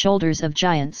standing on the shoulders of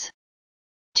giants."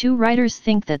 Two writers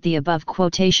think that the above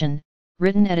quotation,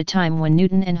 written at a time when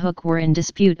Newton and Hooke were in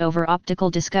dispute over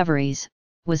optical discoveries,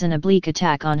 was an oblique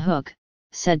attack on Hooke,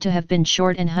 said to have been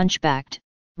short and hunchbacked,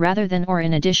 rather than or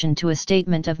in addition to a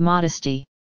statement of modesty.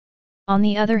 On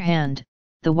the other hand,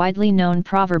 the widely known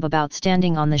proverb about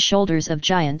standing on the shoulders of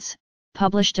giants,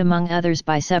 published among others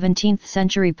by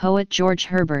 17th-century poet George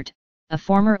Herbert, a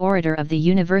former orator of the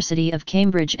University of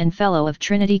Cambridge and Fellow of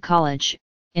Trinity College,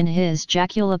 in his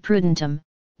Jacula Prudentum,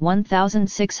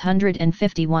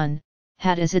 1651,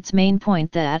 had as its main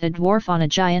point that a dwarf on a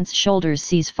giant's shoulders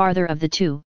sees farther of the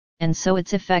two, and so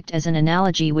its effect as an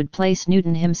analogy would place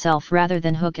Newton himself rather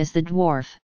than Hooke as the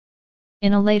dwarf.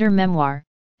 In a later memoir,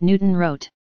 Newton wrote,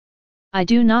 "I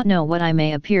do not know what I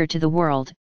may appear to the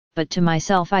world, but to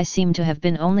myself I seem to have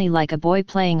been only like a boy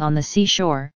playing on the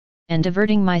seashore, and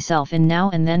diverting myself in now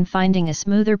and then finding a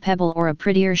smoother pebble or a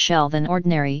prettier shell than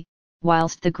ordinary,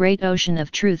 whilst the great ocean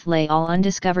of truth lay all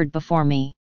undiscovered before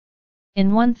me."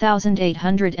 In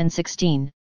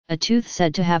 1816, a tooth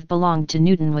said to have belonged to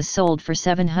Newton was sold for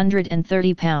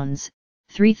 £730,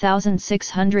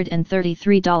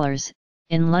 $3,633,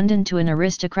 in London to an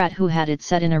aristocrat who had it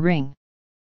set in a ring.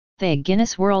 The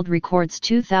Guinness World Records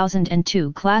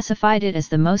 2002 classified it as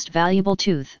the most valuable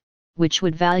tooth, which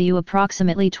would value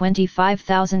approximately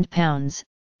 £25,000,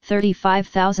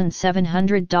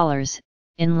 $35,700,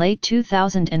 in late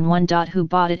 2001. Who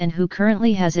bought it and who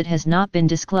currently has it has not been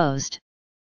disclosed.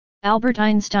 Albert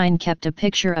Einstein kept a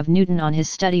picture of Newton on his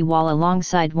study wall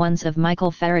alongside ones of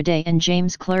Michael Faraday and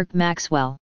James Clerk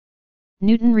Maxwell.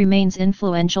 Newton remains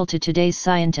influential to today's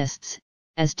scientists,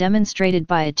 as demonstrated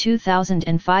by a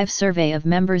 2005 survey of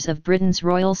members of Britain's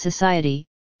Royal Society,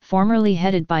 formerly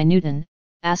headed by Newton,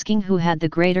 asking who had the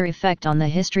greater effect on the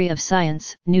history of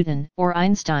science, Newton or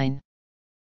Einstein.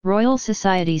 Royal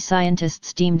Society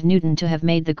scientists deemed Newton to have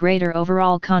made the greater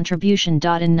overall contribution.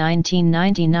 In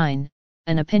 1999,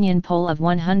 an opinion poll of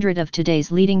 100 of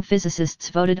today's leading physicists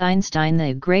voted Einstein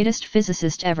the greatest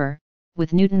physicist ever,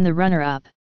 with Newton the runner-up,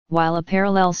 while a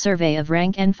parallel survey of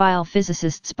rank-and-file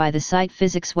physicists by the site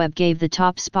PhysicsWeb gave the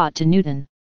top spot to Newton.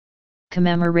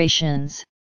 Commemorations.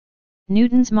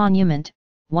 Newton's monument,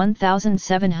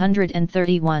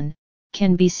 1731,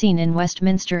 can be seen in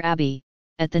Westminster Abbey,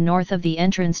 at the north of the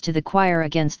entrance to the choir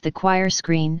against the choir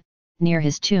screen, near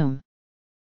his tomb.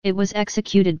 It was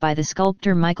executed by the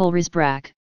sculptor Michael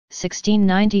Risbach,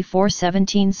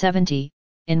 1694–1770,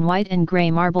 in white and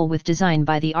grey marble with design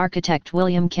by the architect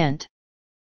William Kent.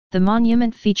 The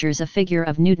monument features a figure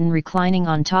of Newton reclining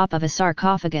on top of a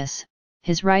sarcophagus,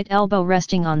 his right elbow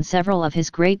resting on several of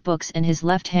his great books and his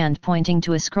left hand pointing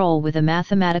to a scroll with a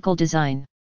mathematical design.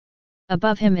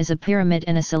 Above him is a pyramid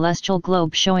and a celestial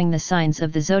globe showing the signs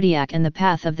of the zodiac and the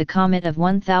path of the comet of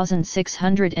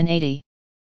 1680.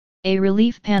 A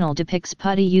relief panel depicts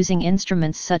Putty using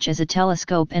instruments such as a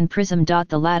telescope and prism.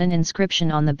 The Latin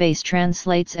inscription on the base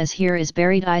translates as "Here is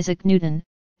buried Isaac Newton,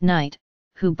 knight,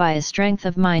 who by a strength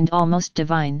of mind almost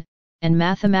divine, and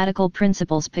mathematical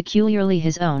principles peculiarly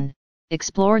his own,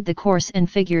 explored the course and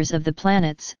figures of the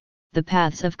planets, the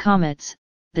paths of comets,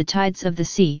 the tides of the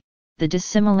sea, the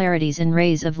dissimilarities in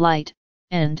rays of light,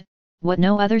 and, what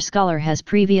no other scholar has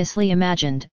previously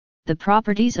imagined, the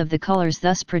properties of the colors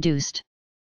thus produced."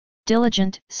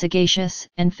 Diligent, sagacious,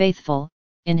 and faithful,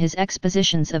 in his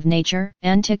expositions of nature,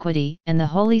 antiquity, and the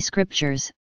Holy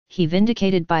Scriptures, he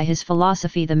vindicated by his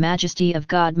philosophy the majesty of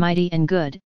God mighty and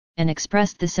good, and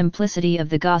expressed the simplicity of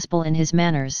the gospel in his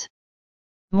manners.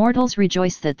 Mortals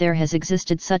rejoice that there has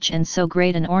existed such and so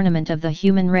great an ornament of the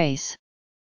human race.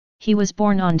 He was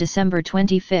born on December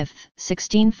 25,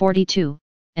 1642,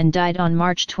 and died on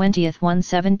March 20,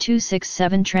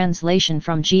 17267. Translation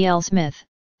from G. L. Smith,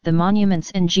 The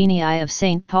Monuments and Genii of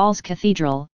St. Paul's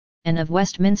Cathedral, and of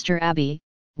Westminster Abbey,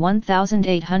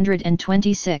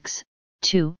 1826,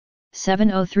 2,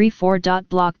 7034.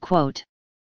 Block quote.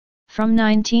 From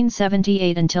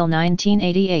 1978 until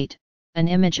 1988, an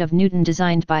image of Newton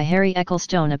designed by Harry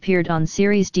Ecclestone appeared on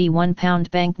Series D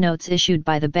 £1 banknotes issued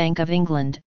by the Bank of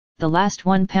England, the last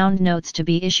 £1 notes to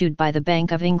be issued by the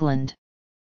Bank of England.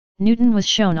 Newton was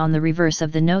shown on the reverse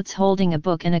of the notes holding a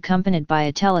book and accompanied by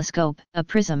a telescope, a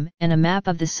prism, and a map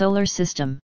of the solar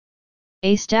system.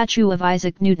 A statue of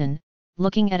Isaac Newton,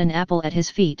 looking at an apple at his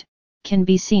feet, can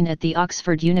be seen at the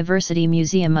Oxford University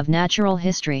Museum of Natural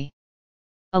History.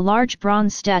 A large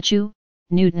bronze statue,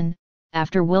 Newton,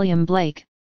 after William Blake,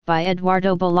 by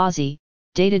Edoardo Bolazzi,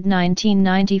 dated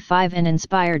 1995 and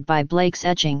inspired by Blake's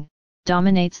etching,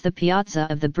 dominates the piazza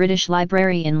of the British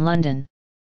Library in London.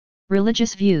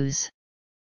 Religious views.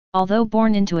 Although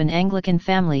born into an Anglican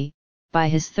family, by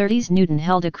his 30s Newton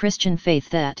held a Christian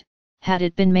faith that, had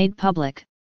it been made public,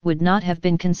 would not have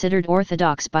been considered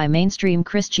orthodox by mainstream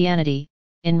Christianity.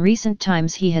 In recent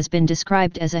times he has been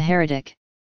described as a heretic.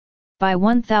 By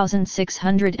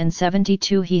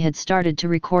 1672 he had started to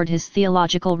record his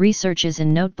theological researches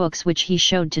in notebooks which he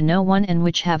showed to no one and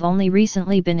which have only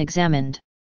recently been examined.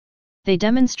 They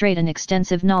demonstrate an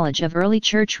extensive knowledge of early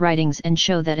church writings and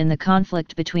show that in the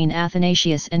conflict between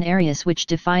Athanasius and Arius which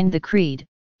defined the creed,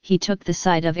 he took the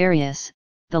side of Arius,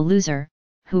 the loser,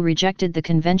 who rejected the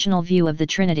conventional view of the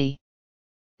Trinity.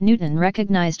 Newton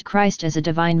recognized Christ as a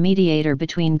divine mediator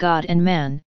between God and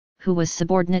man, who was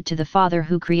subordinate to the Father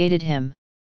who created him.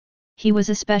 He was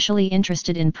especially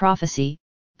interested in prophecy,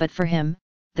 but for him,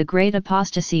 the great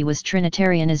apostasy was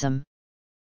Trinitarianism.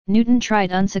 Newton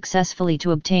tried unsuccessfully to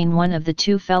obtain one of the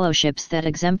two fellowships that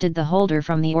exempted the holder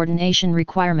from the ordination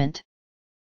requirement.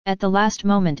 At the last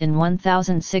moment in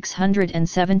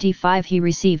 1675 he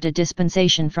received a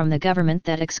dispensation from the government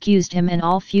that excused him and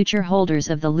all future holders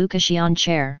of the Lucasian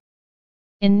chair.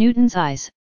 In Newton's eyes,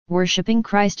 worshipping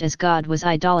Christ as God was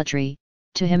idolatry,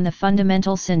 to him the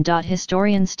fundamental sin.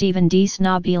 Historian Stephen D.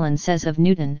 Snob-Elin says of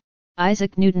Newton,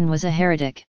 Isaac Newton was a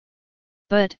heretic.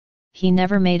 But, he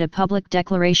never made a public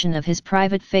declaration of his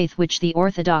private faith which the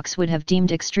orthodox would have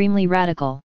deemed extremely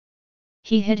radical.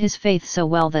 He hid his faith so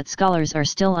well that scholars are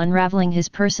still unraveling his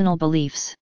personal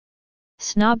beliefs.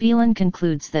 Snob-Elon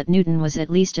concludes that Newton was at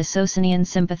least a Socinian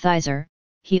sympathizer.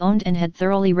 He owned and had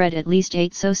thoroughly read at least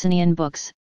 8 Socinian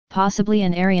books, possibly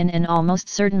an Arian and almost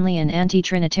certainly an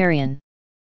anti-Trinitarian.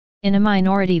 In a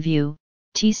minority view,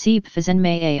 T.C.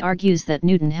 Pfazenmaye argues that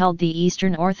Newton held the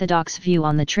Eastern Orthodox view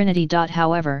on the Trinity.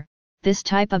 However, this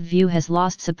type of view has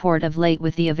lost support of late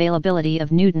with the availability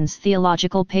of Newton's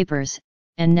theological papers,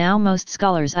 and now most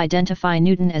scholars identify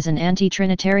Newton as an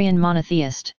anti-Trinitarian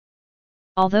monotheist.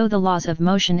 Although the laws of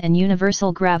motion and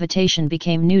universal gravitation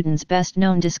became Newton's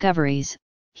best-known discoveries,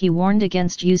 he warned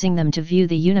against using them to view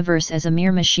the universe as a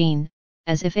mere machine,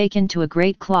 as if akin to a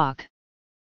great clock.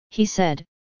 He said,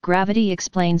 "Gravity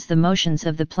explains the motions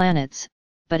of the planets,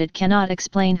 but it cannot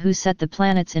explain who set the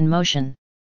planets in motion.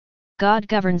 God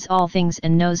governs all things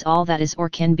and knows all that is or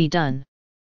can be done."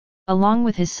 Along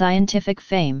with his scientific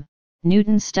fame,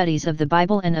 Newton's studies of the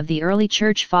Bible and of the early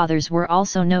Church Fathers were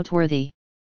also noteworthy.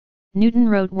 Newton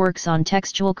wrote works on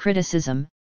textual criticism,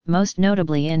 most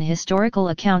notably an historical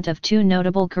account of 2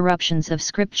 notable corruptions of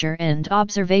Scripture and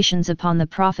observations upon the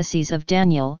prophecies of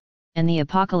Daniel, and the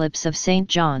Apocalypse of St.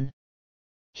 John.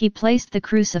 He placed the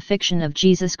crucifixion of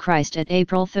Jesus Christ at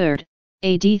April 3,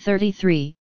 AD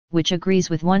 33, which agrees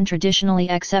with one traditionally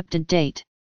accepted date.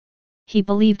 He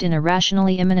believed in a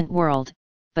rationally immanent world,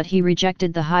 but he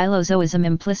rejected the hylozoism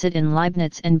implicit in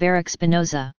Leibniz and Baruch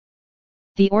Spinoza.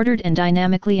 The ordered and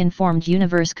dynamically informed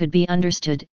universe could be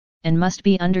understood, and must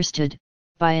be understood,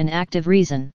 by an active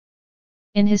reason.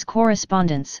 In his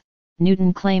correspondence,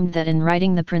 Newton claimed that in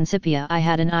writing the Principia I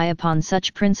had an eye upon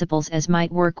such principles as might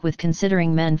work with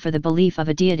considering men for the belief of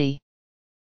a deity.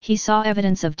 He saw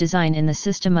evidence of design in the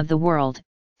system of the world.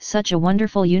 Such a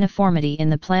wonderful uniformity in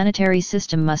the planetary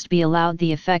system must be allowed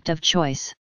the effect of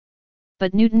choice.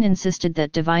 But Newton insisted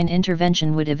that divine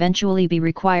intervention would eventually be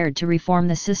required to reform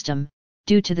the system,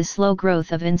 due to the slow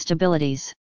growth of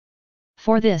instabilities.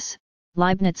 For this,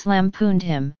 Leibniz lampooned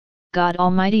him, "God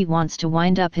Almighty wants to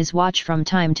wind up his watch from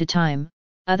time to time,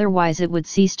 otherwise it would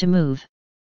cease to move."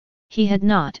 He had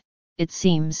not, it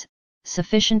seems,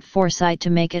 sufficient foresight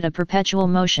to make it a perpetual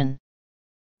motion.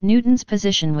 Newton's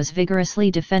position was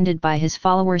vigorously defended by his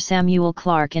follower Samuel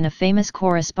Clarke in a famous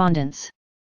correspondence.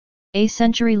 A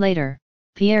century later,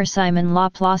 Pierre-Simon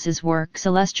Laplace's work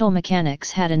Celestial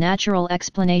Mechanics had a natural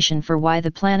explanation for why the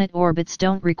planet orbits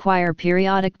don't require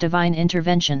periodic divine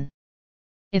intervention.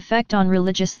 Effect on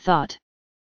religious thought.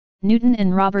 Newton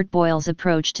and Robert Boyle's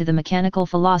approach to the mechanical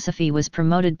philosophy was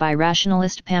promoted by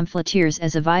rationalist pamphleteers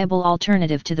as a viable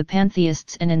alternative to the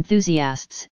pantheists and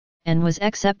enthusiasts, and was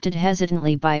accepted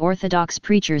hesitantly by orthodox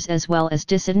preachers as well as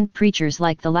dissident preachers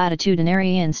like the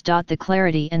latitudinarians. The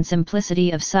clarity and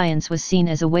simplicity of science was seen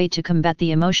as a way to combat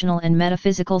the emotional and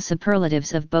metaphysical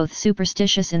superlatives of both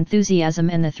superstitious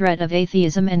enthusiasm and the threat of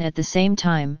atheism, and at the same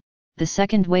time, the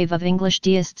second wave of English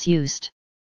deists used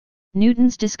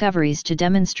Newton's discoveries to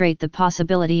demonstrate the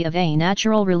possibility of a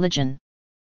natural religion.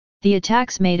 The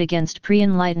attacks made against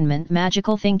pre-Enlightenment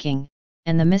magical thinking,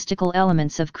 and the mystical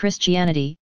elements of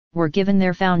Christianity, were given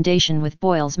their foundation with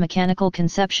Boyle's mechanical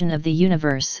conception of the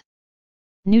universe.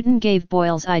 Newton gave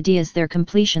Boyle's ideas their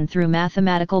completion through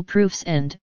mathematical proofs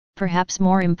and, perhaps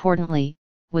more importantly,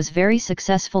 was very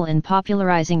successful in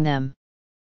popularizing them.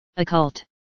 Occult.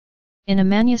 In a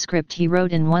manuscript he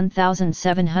wrote in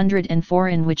 1704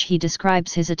 in which he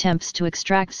describes his attempts to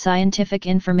extract scientific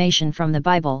information from the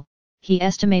Bible, he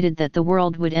estimated that the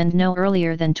world would end no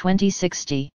earlier than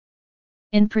 2060.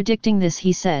 In predicting this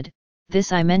he said,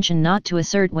 "This I mention not to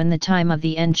assert when the time of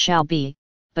the end shall be,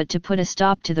 but to put a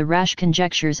stop to the rash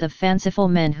conjectures of fanciful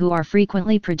men who are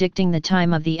frequently predicting the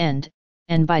time of the end,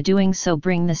 and by doing so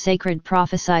bring the sacred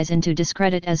prophecies into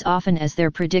discredit as often as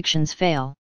their predictions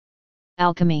fail."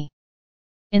 Alchemy.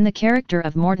 In the character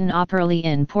of Morton Opperly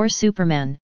in Poor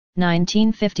Superman,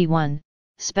 1951,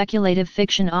 speculative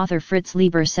fiction author Fritz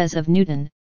Leiber says of Newton,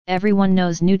 "Everyone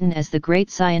knows Newton as the great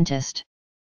scientist.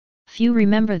 Few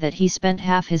remember that he spent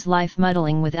half his life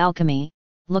muddling with alchemy,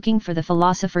 looking for the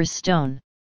philosopher's stone.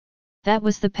 That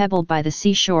was the pebble by the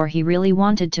seashore he really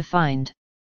wanted to find."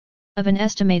 Of an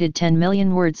estimated 10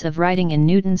 million words of writing in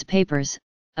Newton's papers,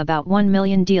 about 1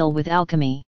 million deal with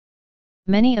alchemy.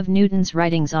 Many of Newton's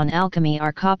writings on alchemy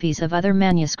are copies of other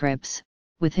manuscripts,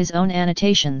 with his own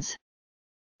annotations.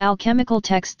 Alchemical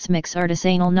texts mix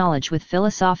artisanal knowledge with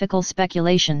philosophical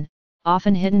speculation,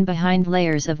 often hidden behind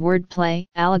layers of wordplay,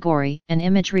 allegory, and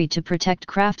imagery to protect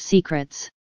craft secrets.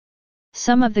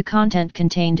 Some of the content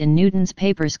contained in Newton's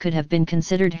papers could have been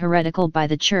considered heretical by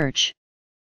the Church.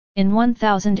 In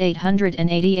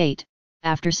 1888,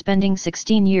 after spending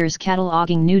 16 years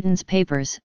cataloguing Newton's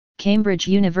papers, Cambridge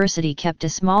University kept a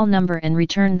small number and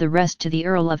returned the rest to the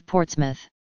Earl of Portsmouth.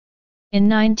 In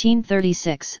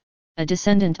 1936, a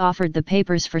descendant offered the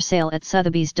papers for sale at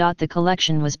Sotheby's. The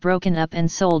collection was broken up and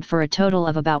sold for a total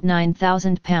of about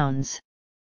 £9,000.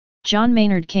 John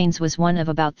Maynard Keynes was one of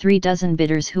about 36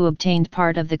 bidders who obtained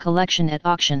part of the collection at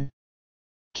auction.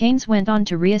 Keynes went on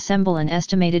to reassemble an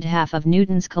estimated half of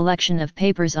Newton's collection of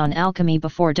papers on alchemy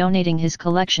before donating his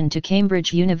collection to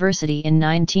Cambridge University in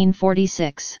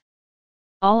 1946.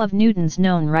 All of Newton's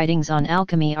known writings on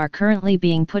alchemy are currently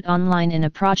being put online in a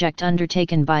project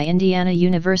undertaken by Indiana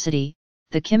University,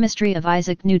 The Chemistry of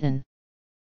Isaac Newton.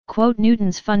 Quote,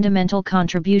 Newton's fundamental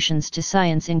contributions to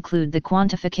science include the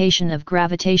quantification of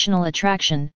gravitational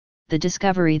attraction, the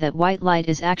discovery that white light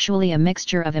is actually a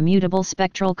mixture of immutable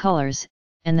spectral colors,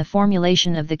 and the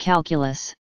formulation of the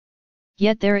calculus.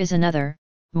 Yet there is another,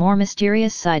 more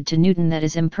mysterious side to Newton that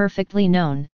is imperfectly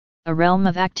known, a realm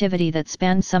of activity that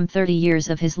spanned some 30 years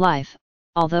of his life,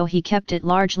 although he kept it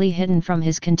largely hidden from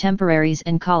his contemporaries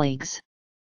and colleagues.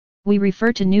 We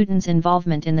refer to Newton's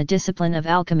involvement in the discipline of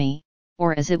alchemy,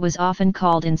 or as it was often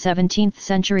called in 17th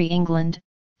century England,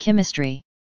 chemistry.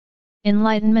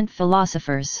 Enlightenment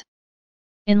philosophers.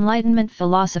 Enlightenment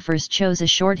philosophers chose a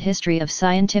short history of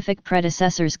scientific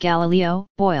predecessors Galileo,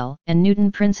 Boyle, and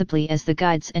Newton principally as the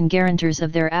guides and guarantors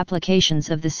of their applications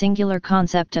of the singular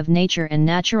concept of nature and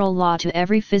natural law to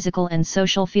every physical and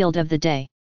social field of the day.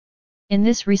 In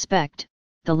this respect,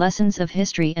 the lessons of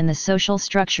history and the social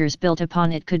structures built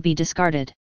upon it could be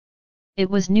discarded. It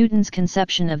was Newton's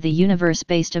conception of the universe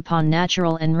based upon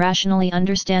natural and rationally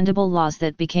understandable laws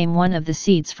that became one of the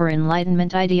seeds for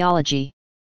Enlightenment ideology.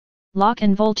 Locke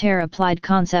and Voltaire applied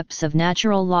concepts of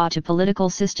natural law to political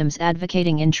systems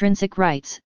advocating intrinsic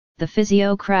rights, the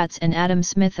physiocrats and Adam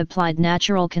Smith applied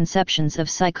natural conceptions of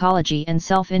psychology and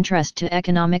self-interest to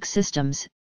economic systems,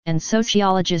 and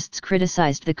sociologists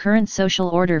criticized the current social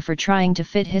order for trying to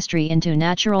fit history into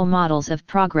natural models of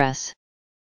progress.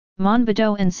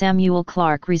 Monbiot and Samuel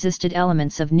Clarke resisted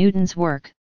elements of Newton's work,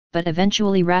 but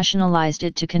eventually rationalized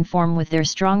it to conform with their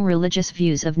strong religious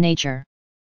views of nature.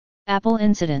 Apple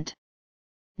incident.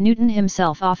 Newton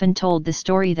himself often told the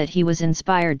story that he was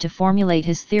inspired to formulate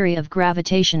his theory of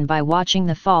gravitation by watching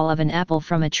the fall of an apple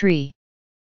from a tree.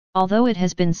 Although it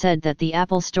has been said that the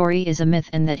apple story is a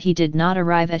myth and that he did not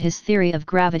arrive at his theory of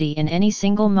gravity in any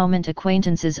single moment,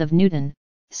 acquaintances of Newton,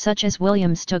 such as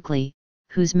William Stukeley,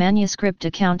 whose manuscript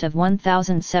account of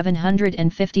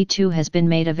 1752 has been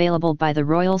made available by the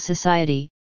Royal Society,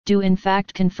 do in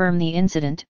fact confirm the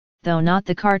incident, though not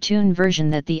the cartoon version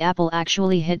that the apple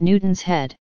actually hit Newton's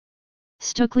head.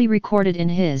 Stukeley recorded in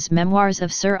his Memoirs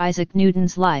of Sir Isaac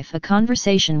Newton's life a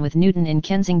conversation with Newton in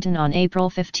Kensington on April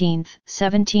 15,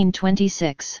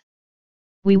 1726.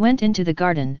 We went into the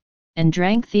garden, and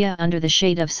drank thea under the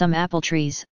shade of some apple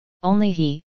trees, only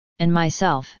he, and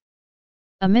myself.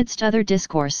 Amidst other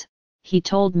discourse, he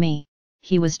told me,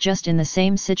 he was just in the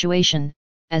same situation,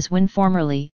 as when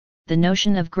formerly, the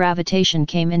notion of gravitation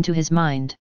came into his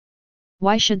mind.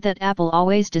 Why should that apple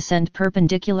always descend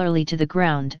perpendicularly to the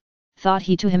ground, thought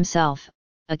he to himself,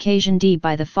 occasioned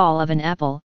by the fall of an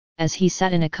apple, as he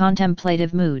sat in a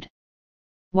contemplative mood.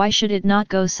 Why should it not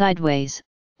go sideways,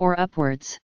 or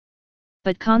upwards,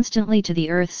 but constantly to the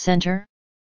earth's center?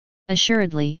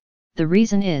 Assuredly, the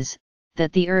reason is,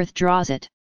 that the earth draws it.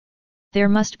 There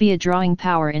must be a drawing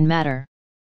power in matter.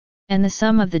 And the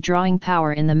sum of the drawing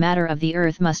power in the matter of the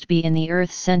earth must be in the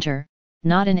earth's center,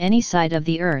 not in any side of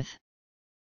the earth.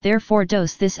 Therefore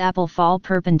does this apple fall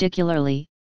perpendicularly,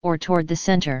 or toward the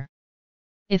center.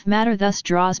 If matter thus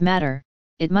draws matter,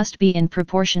 it must be in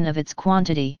proportion of its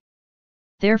quantity.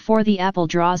 Therefore the apple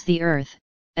draws the earth,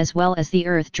 as well as the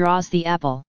earth draws the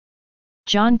apple.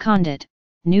 John Condit,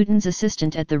 Newton's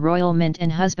assistant at the Royal Mint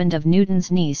and husband of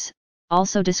Newton's niece,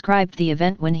 also described the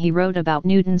event when he wrote about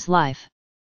Newton's life.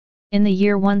 In the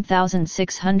year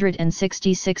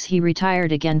 1666 he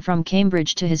retired again from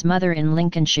Cambridge to his mother in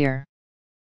Lincolnshire.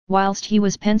 Whilst he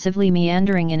was pensively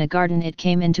meandering in a garden, it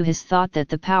came into his thought that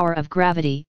the power of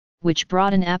gravity, which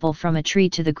brought an apple from a tree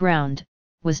to the ground,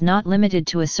 was not limited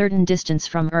to a certain distance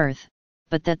from earth,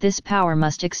 but that this power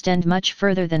must extend much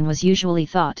further than was usually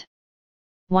thought.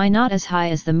 Why not as high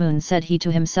as the moon, said he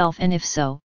to himself, and if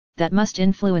so, that must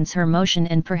influence her motion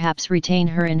and perhaps retain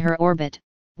her in her orbit,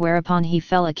 whereupon he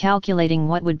fell a calculating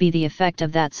what would be the effect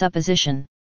of that supposition.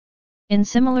 In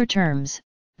similar terms,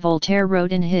 Voltaire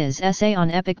wrote in his essay on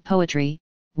epic poetry,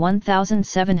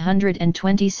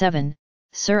 1727,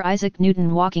 Sir Isaac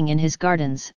Newton, walking in his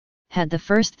gardens, had the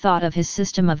first thought of his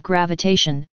system of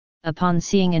gravitation, upon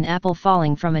seeing an apple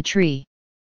falling from a tree.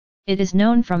 It is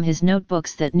known from his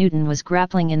notebooks that Newton was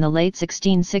grappling in the late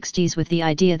 1660s with the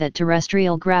idea that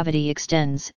terrestrial gravity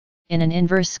extends, in an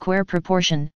inverse square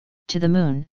proportion, to the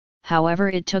moon, however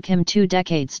it took him 2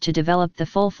 decades to develop the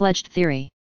full-fledged theory.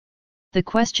 The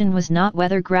question was not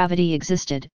whether gravity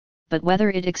existed, but whether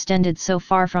it extended so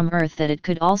far from Earth that it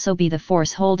could also be the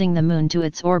force holding the moon to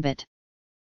its orbit.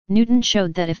 Newton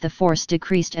showed that if the force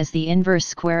decreased as the inverse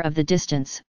square of the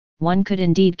distance, one could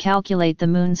indeed calculate the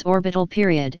moon's orbital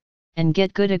period, and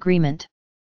get good agreement.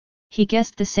 He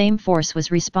guessed the same force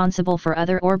was responsible for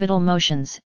other orbital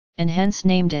motions, and hence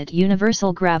named it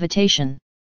universal gravitation.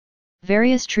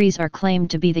 Various trees are claimed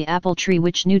to be the apple tree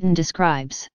which Newton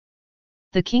describes.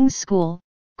 The King's School,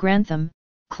 Grantham,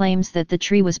 claims that the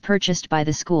tree was purchased by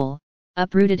the school,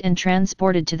 uprooted and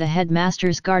transported to the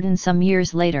headmaster's garden some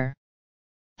years later.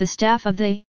 The staff of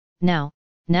the, now,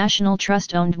 National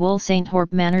Trust-owned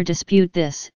Woolsainthorpe Manor dispute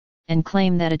this, and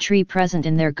claim that a tree present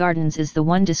in their gardens is the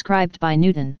one described by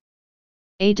Newton.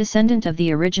 A descendant of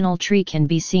the original tree can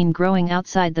be seen growing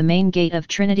outside the main gate of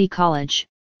Trinity College,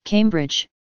 Cambridge,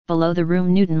 below the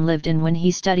room Newton lived in when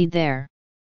he studied there.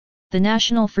 The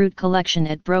National Fruit Collection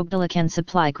at Brogdale can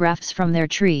supply grafts from their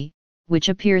tree, which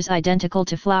appears identical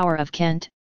to Flower of Kent,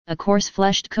 a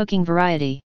coarse-fleshed cooking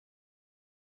variety.